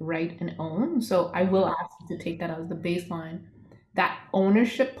read, write, and own, so I will ask you to take that as the baseline. That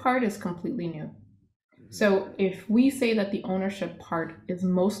ownership part is completely new. So if we say that the ownership part is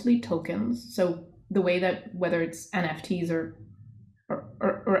mostly tokens, so the way that whether it's NFTs or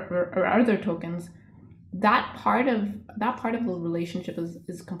other tokens, that part of the relationship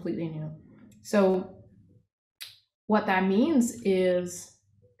is completely new. So what that means is,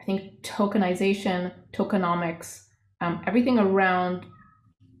 I think tokenization, tokenomics, everything around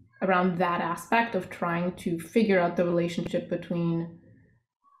that aspect of trying to figure out the relationship between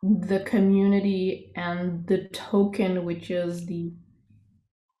the community and the token, which is the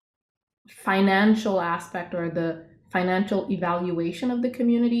financial aspect or the financial evaluation of the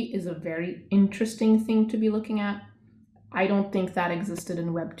community, is a very interesting thing to be looking at. I don't think that existed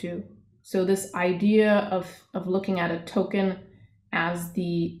in Web 2. So this idea of looking at a token as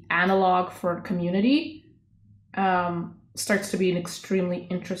the analog for community starts to be an extremely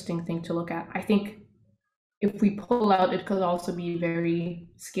interesting thing to look at. I think if we pull out, it could also be very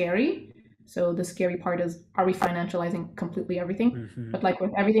scary. So the scary part is, are we financializing completely everything? But like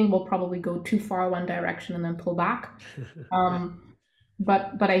with everything, we'll probably go too far one direction and then pull back.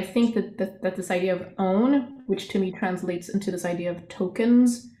 But I think that this idea of own, which to me translates into this idea of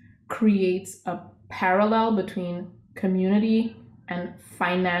tokens, creates a parallel between community and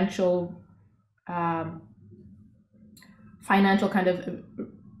financial kind of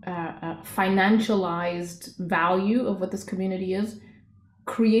financialized value of what this community is,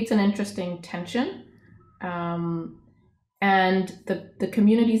 creates an interesting tension. And the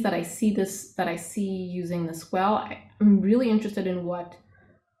communities that I see using this well, I'm really interested in what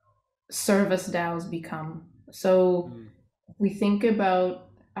service DAOs become. So we think about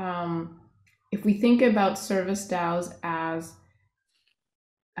if we think about service DAOs as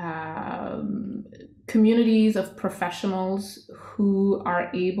communities of professionals who are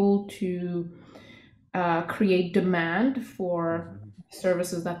able to create demand for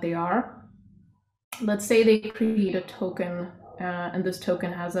services that they are. Let's say they create a token, and this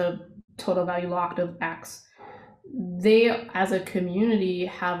token has a total value locked of X. They, as a community,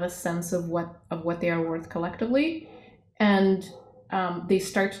 have a sense of what they are worth collectively, and they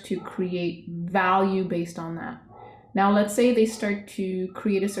start to create value based on that. Now, let's say they start to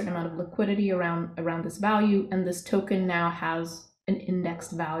create a certain amount of liquidity around this value, and this token now has an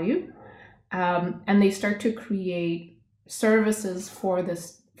indexed value, and they start to create services for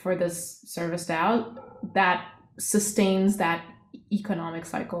this service DAO that sustains that economic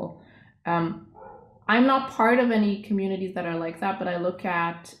cycle. I'm not part of any communities that are like that, but I look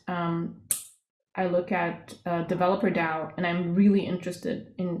at developer DAO, and I'm really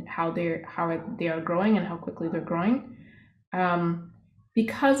interested in how they are growing and how quickly they're growing.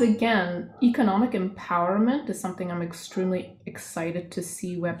 Because again, economic empowerment is something I'm extremely excited to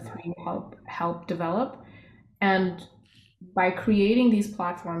see Web3 help develop. And by creating these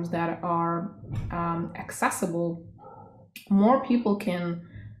platforms that are accessible, more people can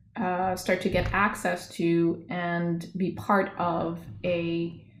start to get access to and be part of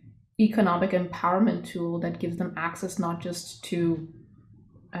a economic empowerment tool that gives them access not just to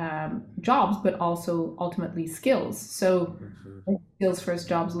jobs, but also ultimately skills. So skills first,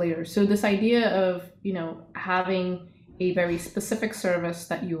 jobs later. So this idea of, having a very specific service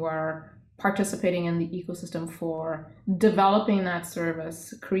that you are participating in the ecosystem for, developing that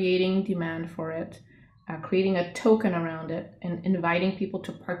service, creating demand for it, creating a token around it, and inviting people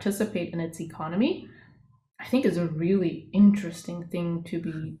to participate in its economy, I think is a really interesting thing to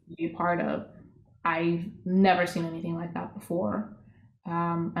be a part of. I've never seen anything like that before.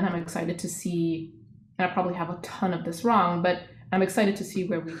 And I'm excited to see, and I probably have a ton of this wrong, but I'm excited to see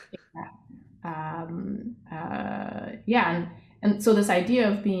where we take that. And so this idea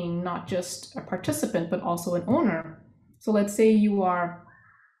of being not just a participant, but also an owner. So let's say you are,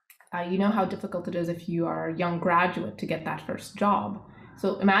 you know how difficult it is if you are a young graduate to get that first job.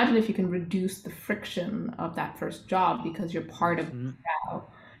 So imagine if you can reduce the friction of that first job because you're part of the DAO.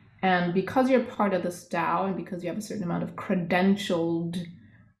 And because you're part of this DAO, and because you have a certain amount of credentialed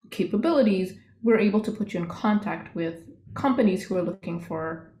capabilities, we're able to put you in contact with companies who are looking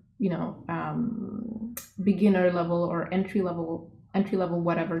for, beginner level or entry level,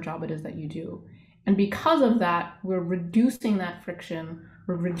 whatever job it is that you do. And because of that, we're reducing that friction,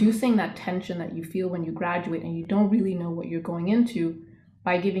 we're reducing that tension that you feel when you graduate and you don't really know what you're going into,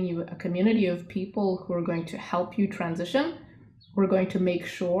 by giving you a community of people who are going to help you transition. We're going to make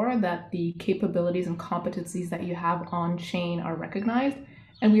sure that the capabilities and competencies that you have on chain are recognized,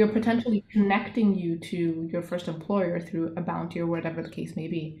 and we are potentially connecting you to your first employer through a bounty or whatever the case may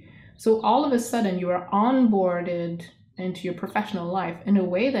be. So all of a sudden you are onboarded into your professional life in a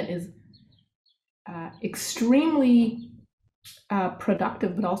way that is extremely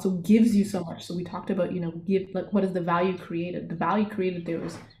productive, but also gives you so much. So we talked about, what is the value created? The value created there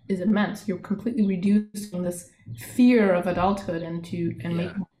is immense. You're completely reducing this fear of adulthood and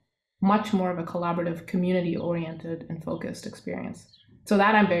making much more of a collaborative, community-oriented and focused experience. So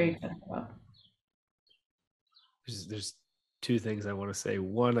that I'm very excited about. There's two things I want to say.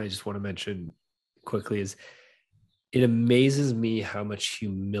 One, I just want to mention quickly is it amazes me how much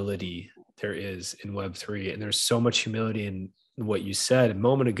humility there is in Web3. And there's so much humility in what you said a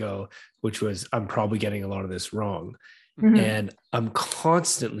moment ago, which was, I'm probably getting a lot of this wrong. Mm-hmm. And I'm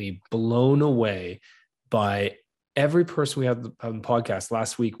constantly blown away by every person we have on the podcast.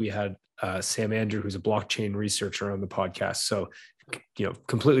 Last week, we had Sam Andrew, who's a blockchain researcher on the podcast. So,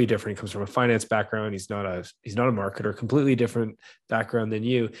 completely different. He comes from a finance background. He's not a marketer, completely different background than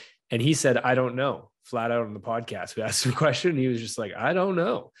you. And he said, I don't know, flat out on the podcast. We asked him a question. And he was just like, I don't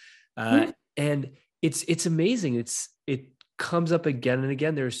know. And it's amazing. It comes up again and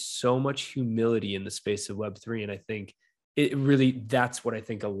again. There's so much humility in the space of Web3. And I think that's what I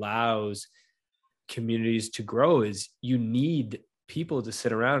think allows communities to grow, is you need people to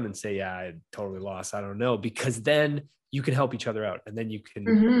sit around and say, yeah, I totally lost, I don't know, because then you can help each other out, and then you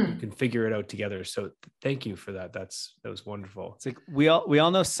can figure it out together. So thank you for that. That was wonderful. It's like we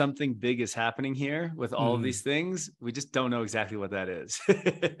all know something big is happening here with all of these things. We just don't know exactly what that is.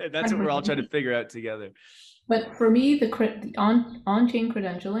 That's what we're all trying to figure out together. But for me, the on-chain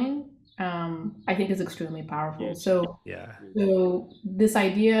credentialing I think is extremely powerful. So Yeah. so this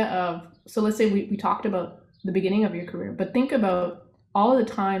idea of, so let's say we talked about the beginning of your career, but think about all of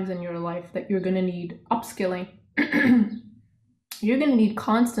the times in your life that you're going to need upskilling. You're going to need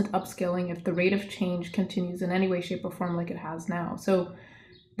constant upskilling if the rate of change continues in any way, shape, or form like it has now. So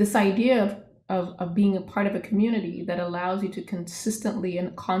this idea of being a part of a community that allows you to consistently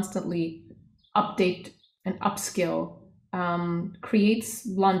and constantly update and upskill creates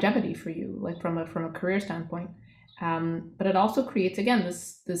longevity for you, like from a career standpoint. But it also creates, again,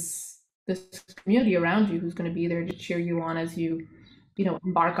 this community around you who's going to be there to cheer you on as you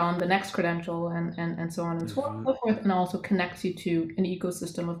embark on the next credential and so on and so forth, and also connects you to an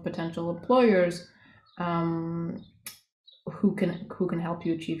ecosystem of potential employers who can help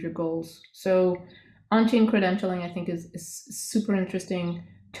you achieve your goals. So on-chain credentialing, I think, is super interesting.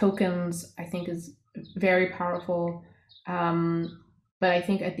 Tokens, I think, is very powerful. But I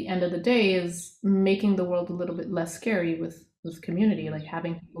think at the end of the day is making the world a little bit less scary with community, like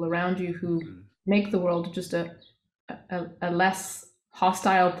having people around you who make the world just a less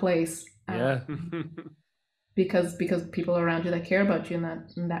hostile place. Yeah. Because people around you that care about you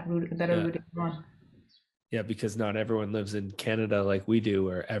and that are rooting you on. Yeah, because not everyone lives in Canada like we do,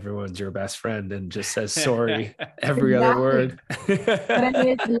 where everyone's your best friend and just says sorry every other word. But I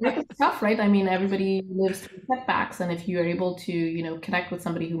mean, life is tough, right? I mean, everybody lives through setbacks, and if you're able to, connect with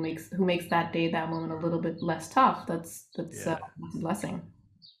somebody who makes that day, that moment a little bit less tough, that's a blessing.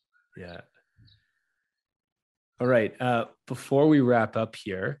 Yeah. All right. Before we wrap up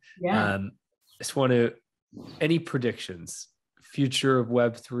here, just want to, any predictions? Future of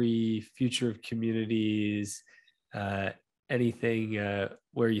Web3, future of communities, anything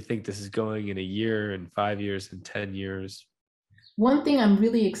where you think this is going in a year, in 5 years, in 10 years? One thing I'm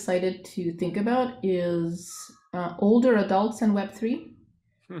really excited to think about is older adults in Web3.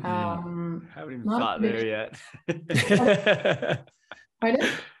 Haven't even thought there yet. Pardon?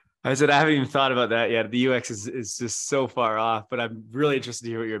 I said I haven't even thought about that yet. The UX is just so far off, but I'm really interested to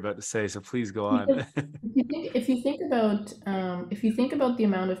hear what you're about to say. So please go on. If you think about the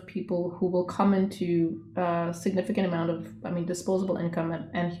amount of people who will come into a significant amount of, disposable income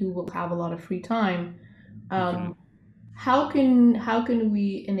and who will have a lot of free time, how can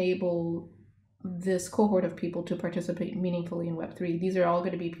we enable this cohort of people to participate meaningfully in Web3? These are all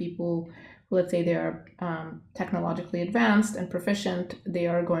going to be people, let's say they are technologically advanced and proficient. They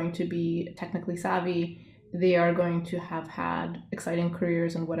are going to be technically savvy. They are going to have had exciting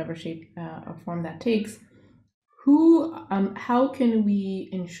careers in whatever shape or form that takes. How can we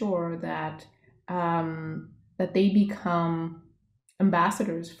ensure that that they become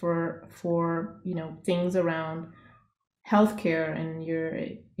ambassadors for things around healthcare and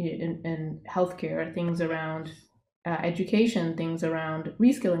healthcare, things around education, things around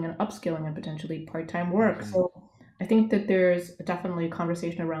reskilling and upskilling and potentially part-time work. So I think that there's definitely a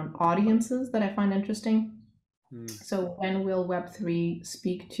conversation around audiences that I find interesting. So when will Web3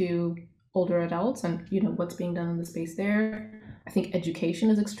 speak to older adults and what's being done in the space there? I think education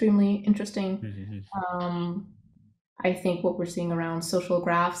is extremely interesting. I think what we're seeing around social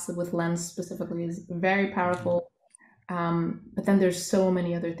graphs with Lens specifically is very powerful. But then there's so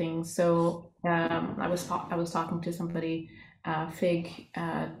many other things. So I was talking to somebody, Fig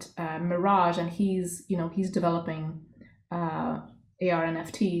at Mirage, and he's developing AR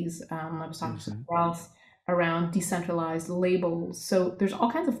NFTs. I was talking to somebody else around decentralized labels. So there's all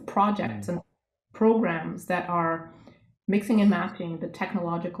kinds of projects and programs that are mixing and matching the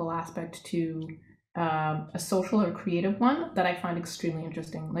technological aspect to a social or creative one that I find extremely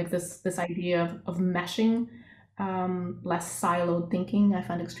interesting. Like this idea of meshing. Less siloed thinking, I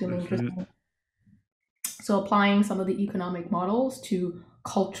find extremely interesting. So applying some of the economic models to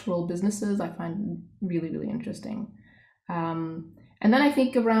cultural businesses, I find really, really interesting. And then I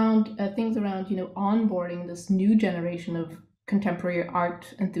think around things around, onboarding this new generation of contemporary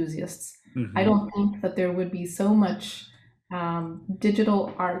art enthusiasts. I don't think that there would be so much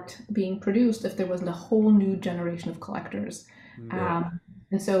digital art being produced if there wasn't a whole new generation of collectors.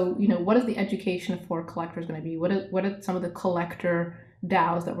 And so, what is the education for collectors going to be? What are some of the collector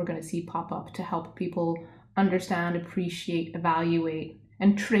DAOs that we're going to see pop up to help people understand, appreciate, evaluate,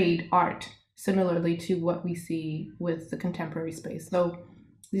 and trade art similarly to what we see with the contemporary space? So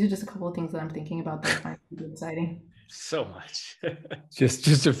these are just a couple of things that I'm thinking about that I find really exciting. So much.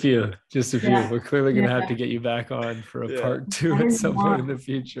 just a few. Yeah. We're clearly going to have to get you back on for a part 2 at some point in the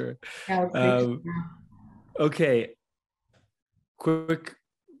future. Okay. Quick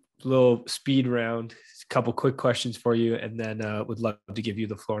little speed round, a couple quick questions for you, and then would love to give you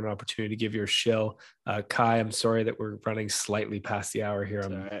the floor and opportunity to give your shill. Kai, I'm sorry that we're running slightly past the hour here.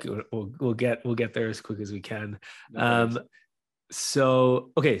 Right. We'll get there as quick as we can. No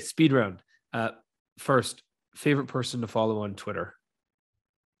So okay, speed round. First, favorite person to follow on Twitter?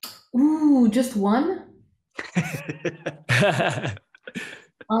 Ooh, just one?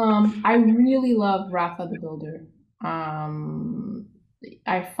 I really love Rafa the Builder. I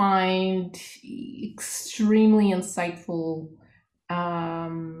find extremely insightful,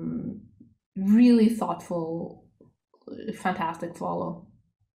 really thoughtful, fantastic follow.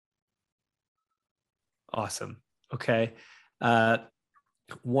 Awesome. Okay.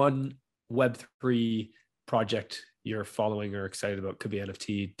 One Web3 project you're following or excited about, could be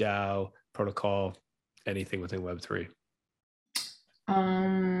NFT, DAO, protocol, anything within Web3.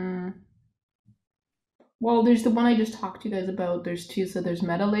 Well, there's the one I just talked to you guys about. There's two. So there's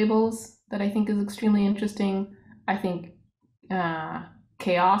meta labels that I think is extremely interesting. I think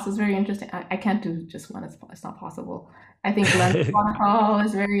chaos is very interesting. I can't do just one. It's not possible. I think lens protocol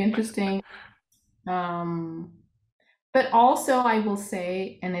is very interesting. But also I will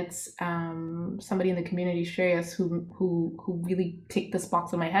say, and it's somebody in the community, Shreyas, who really ticked this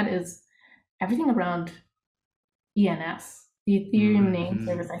box in my head, is everything around ENS, the Ethereum name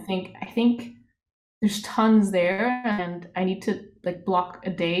service. I think there's tons there, and I need to like block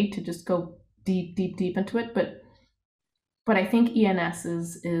a day to just go deep into it. But I think ENS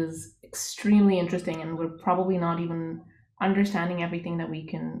is extremely interesting, and we're probably not even understanding everything that we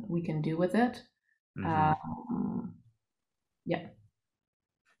can do with it. Yeah,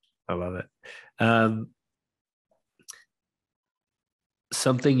 I love it.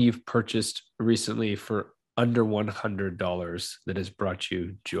 Something you've purchased recently for under $100 that has brought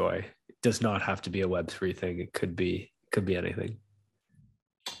you joy. It does not have to be a Web3 thing. It could be anything.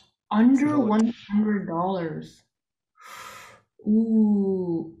 Under $100.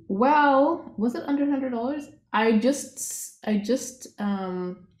 Ooh, well, was it under $100? I just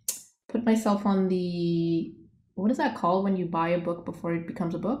put myself on the, what is that called when you buy a book before it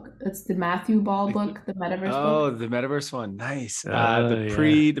becomes a book? It's the Matthew Ball book, the Metaverse book. Oh, the Metaverse one. Nice.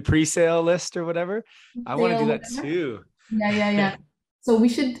 The pre-sale list or whatever. I want to do that too. Yeah. So we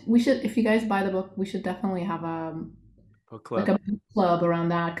should, if you guys buy the book, we should definitely have book club. Like a book club around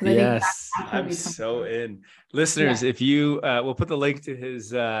that. Because yes, I'm so in. Listeners, if you we'll put the link to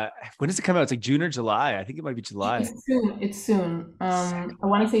his when does it come out? It's like June or July. I think it might be July. It's soon. I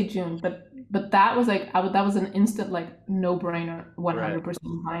want to say June, but that was like that was an instant like no-brainer, 100%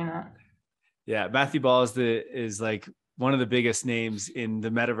 buying that. Yeah, Matthew Ball is like one of the biggest names in the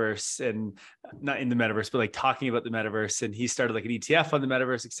metaverse, and not in the metaverse, but like talking about the metaverse. And he started like an ETF on the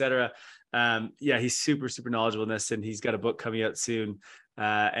metaverse, etc. Yeah, he's super knowledgeable in this, and he's got a book coming out soon.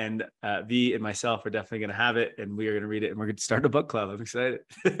 And V and myself are definitely going to have it, and we are going to read it, and we're going to start a book club. I'm excited.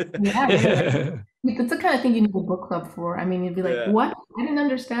 Yeah. That's the kind of thing you need a book club for. I mean, you'd be like, what? I didn't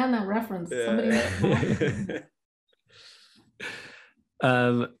understand that reference. Somebody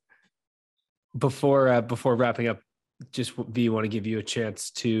before wrapping up, just V, want to give you a chance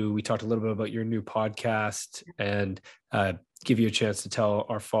to, we talked a little bit about your new podcast, and give you a chance to tell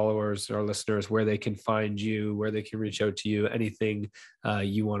our followers, our listeners, where they can find you, where they can reach out to you, anything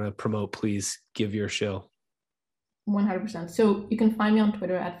you want to promote. Please give your shill. 100%. So you can find me on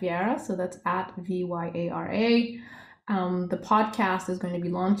Twitter at Vyara. So that's at Vyara. The podcast is going to be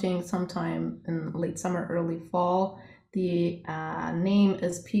launching sometime in late summer, early fall. The name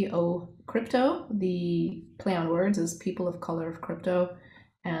is PO Crypto. The play on words is People of Color of Crypto.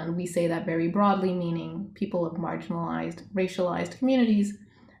 And we say that very broadly, meaning people of marginalized, racialized communities.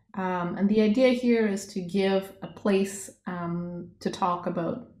 And the idea here is to give a place to talk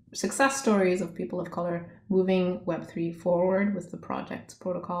about success stories of people of color moving Web3 forward with the projects,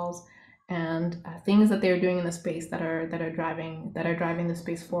 protocols, and things that they're doing in the space that are driving the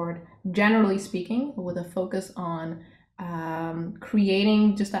space forward. Generally speaking, with a focus on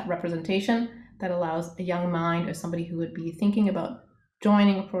creating just that representation that allows a young mind or somebody who would be thinking about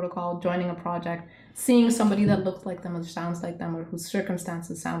joining a protocol, joining a project, seeing somebody that looks like them or sounds like them or whose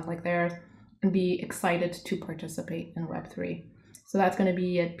circumstances sound like theirs, and be excited to participate in Web3. So that's going to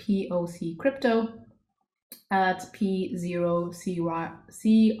be at POC Crypto. That's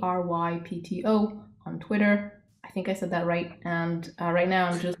P0CRYPTO on Twitter. I think I said that right. And right now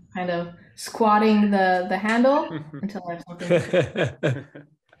I'm just kind of squatting the handle until I have something.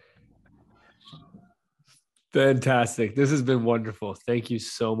 Fantastic. This has been wonderful. Thank you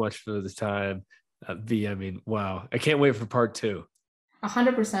so much for the time, V. I mean, wow. I can't wait for part 2.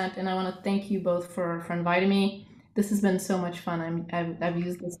 100%. And I want to thank you both for inviting me. this has been so much fun. I've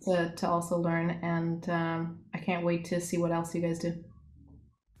used this to also learn, and I can't wait to see what else you guys do.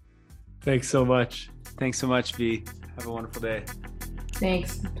 Thanks so much. Thanks so much, V. Have a wonderful day.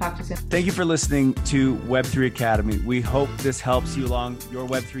 Thanks. Talk to you soon. Thank you for listening to Web3 Academy. We hope this helps you along your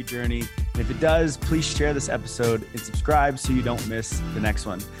Web3 journey. And if it does, please share this episode and subscribe so you don't miss the next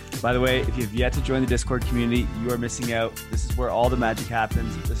one. By the way, if you've yet to join the Discord community, you are missing out. This is where all the magic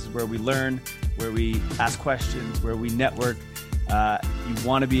happens. This is where we learn, where we ask questions, where we network. You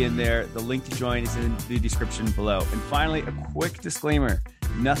want to be in there. The link to join is in the description below. And finally, a quick disclaimer.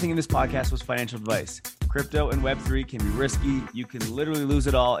 Nothing in this podcast was financial advice. Crypto and Web3 can be risky. You can literally lose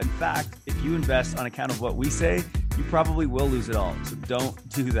it all. In fact, if you invest on account of what we say, you probably will lose it all. So don't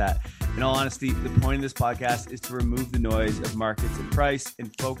do that. In all honesty, the point of this podcast is to remove the noise of markets and price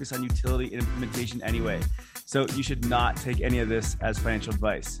and focus on utility and implementation anyway. So you should not take any of this as financial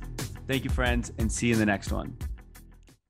advice. Thank you, friends, and see you in the next one.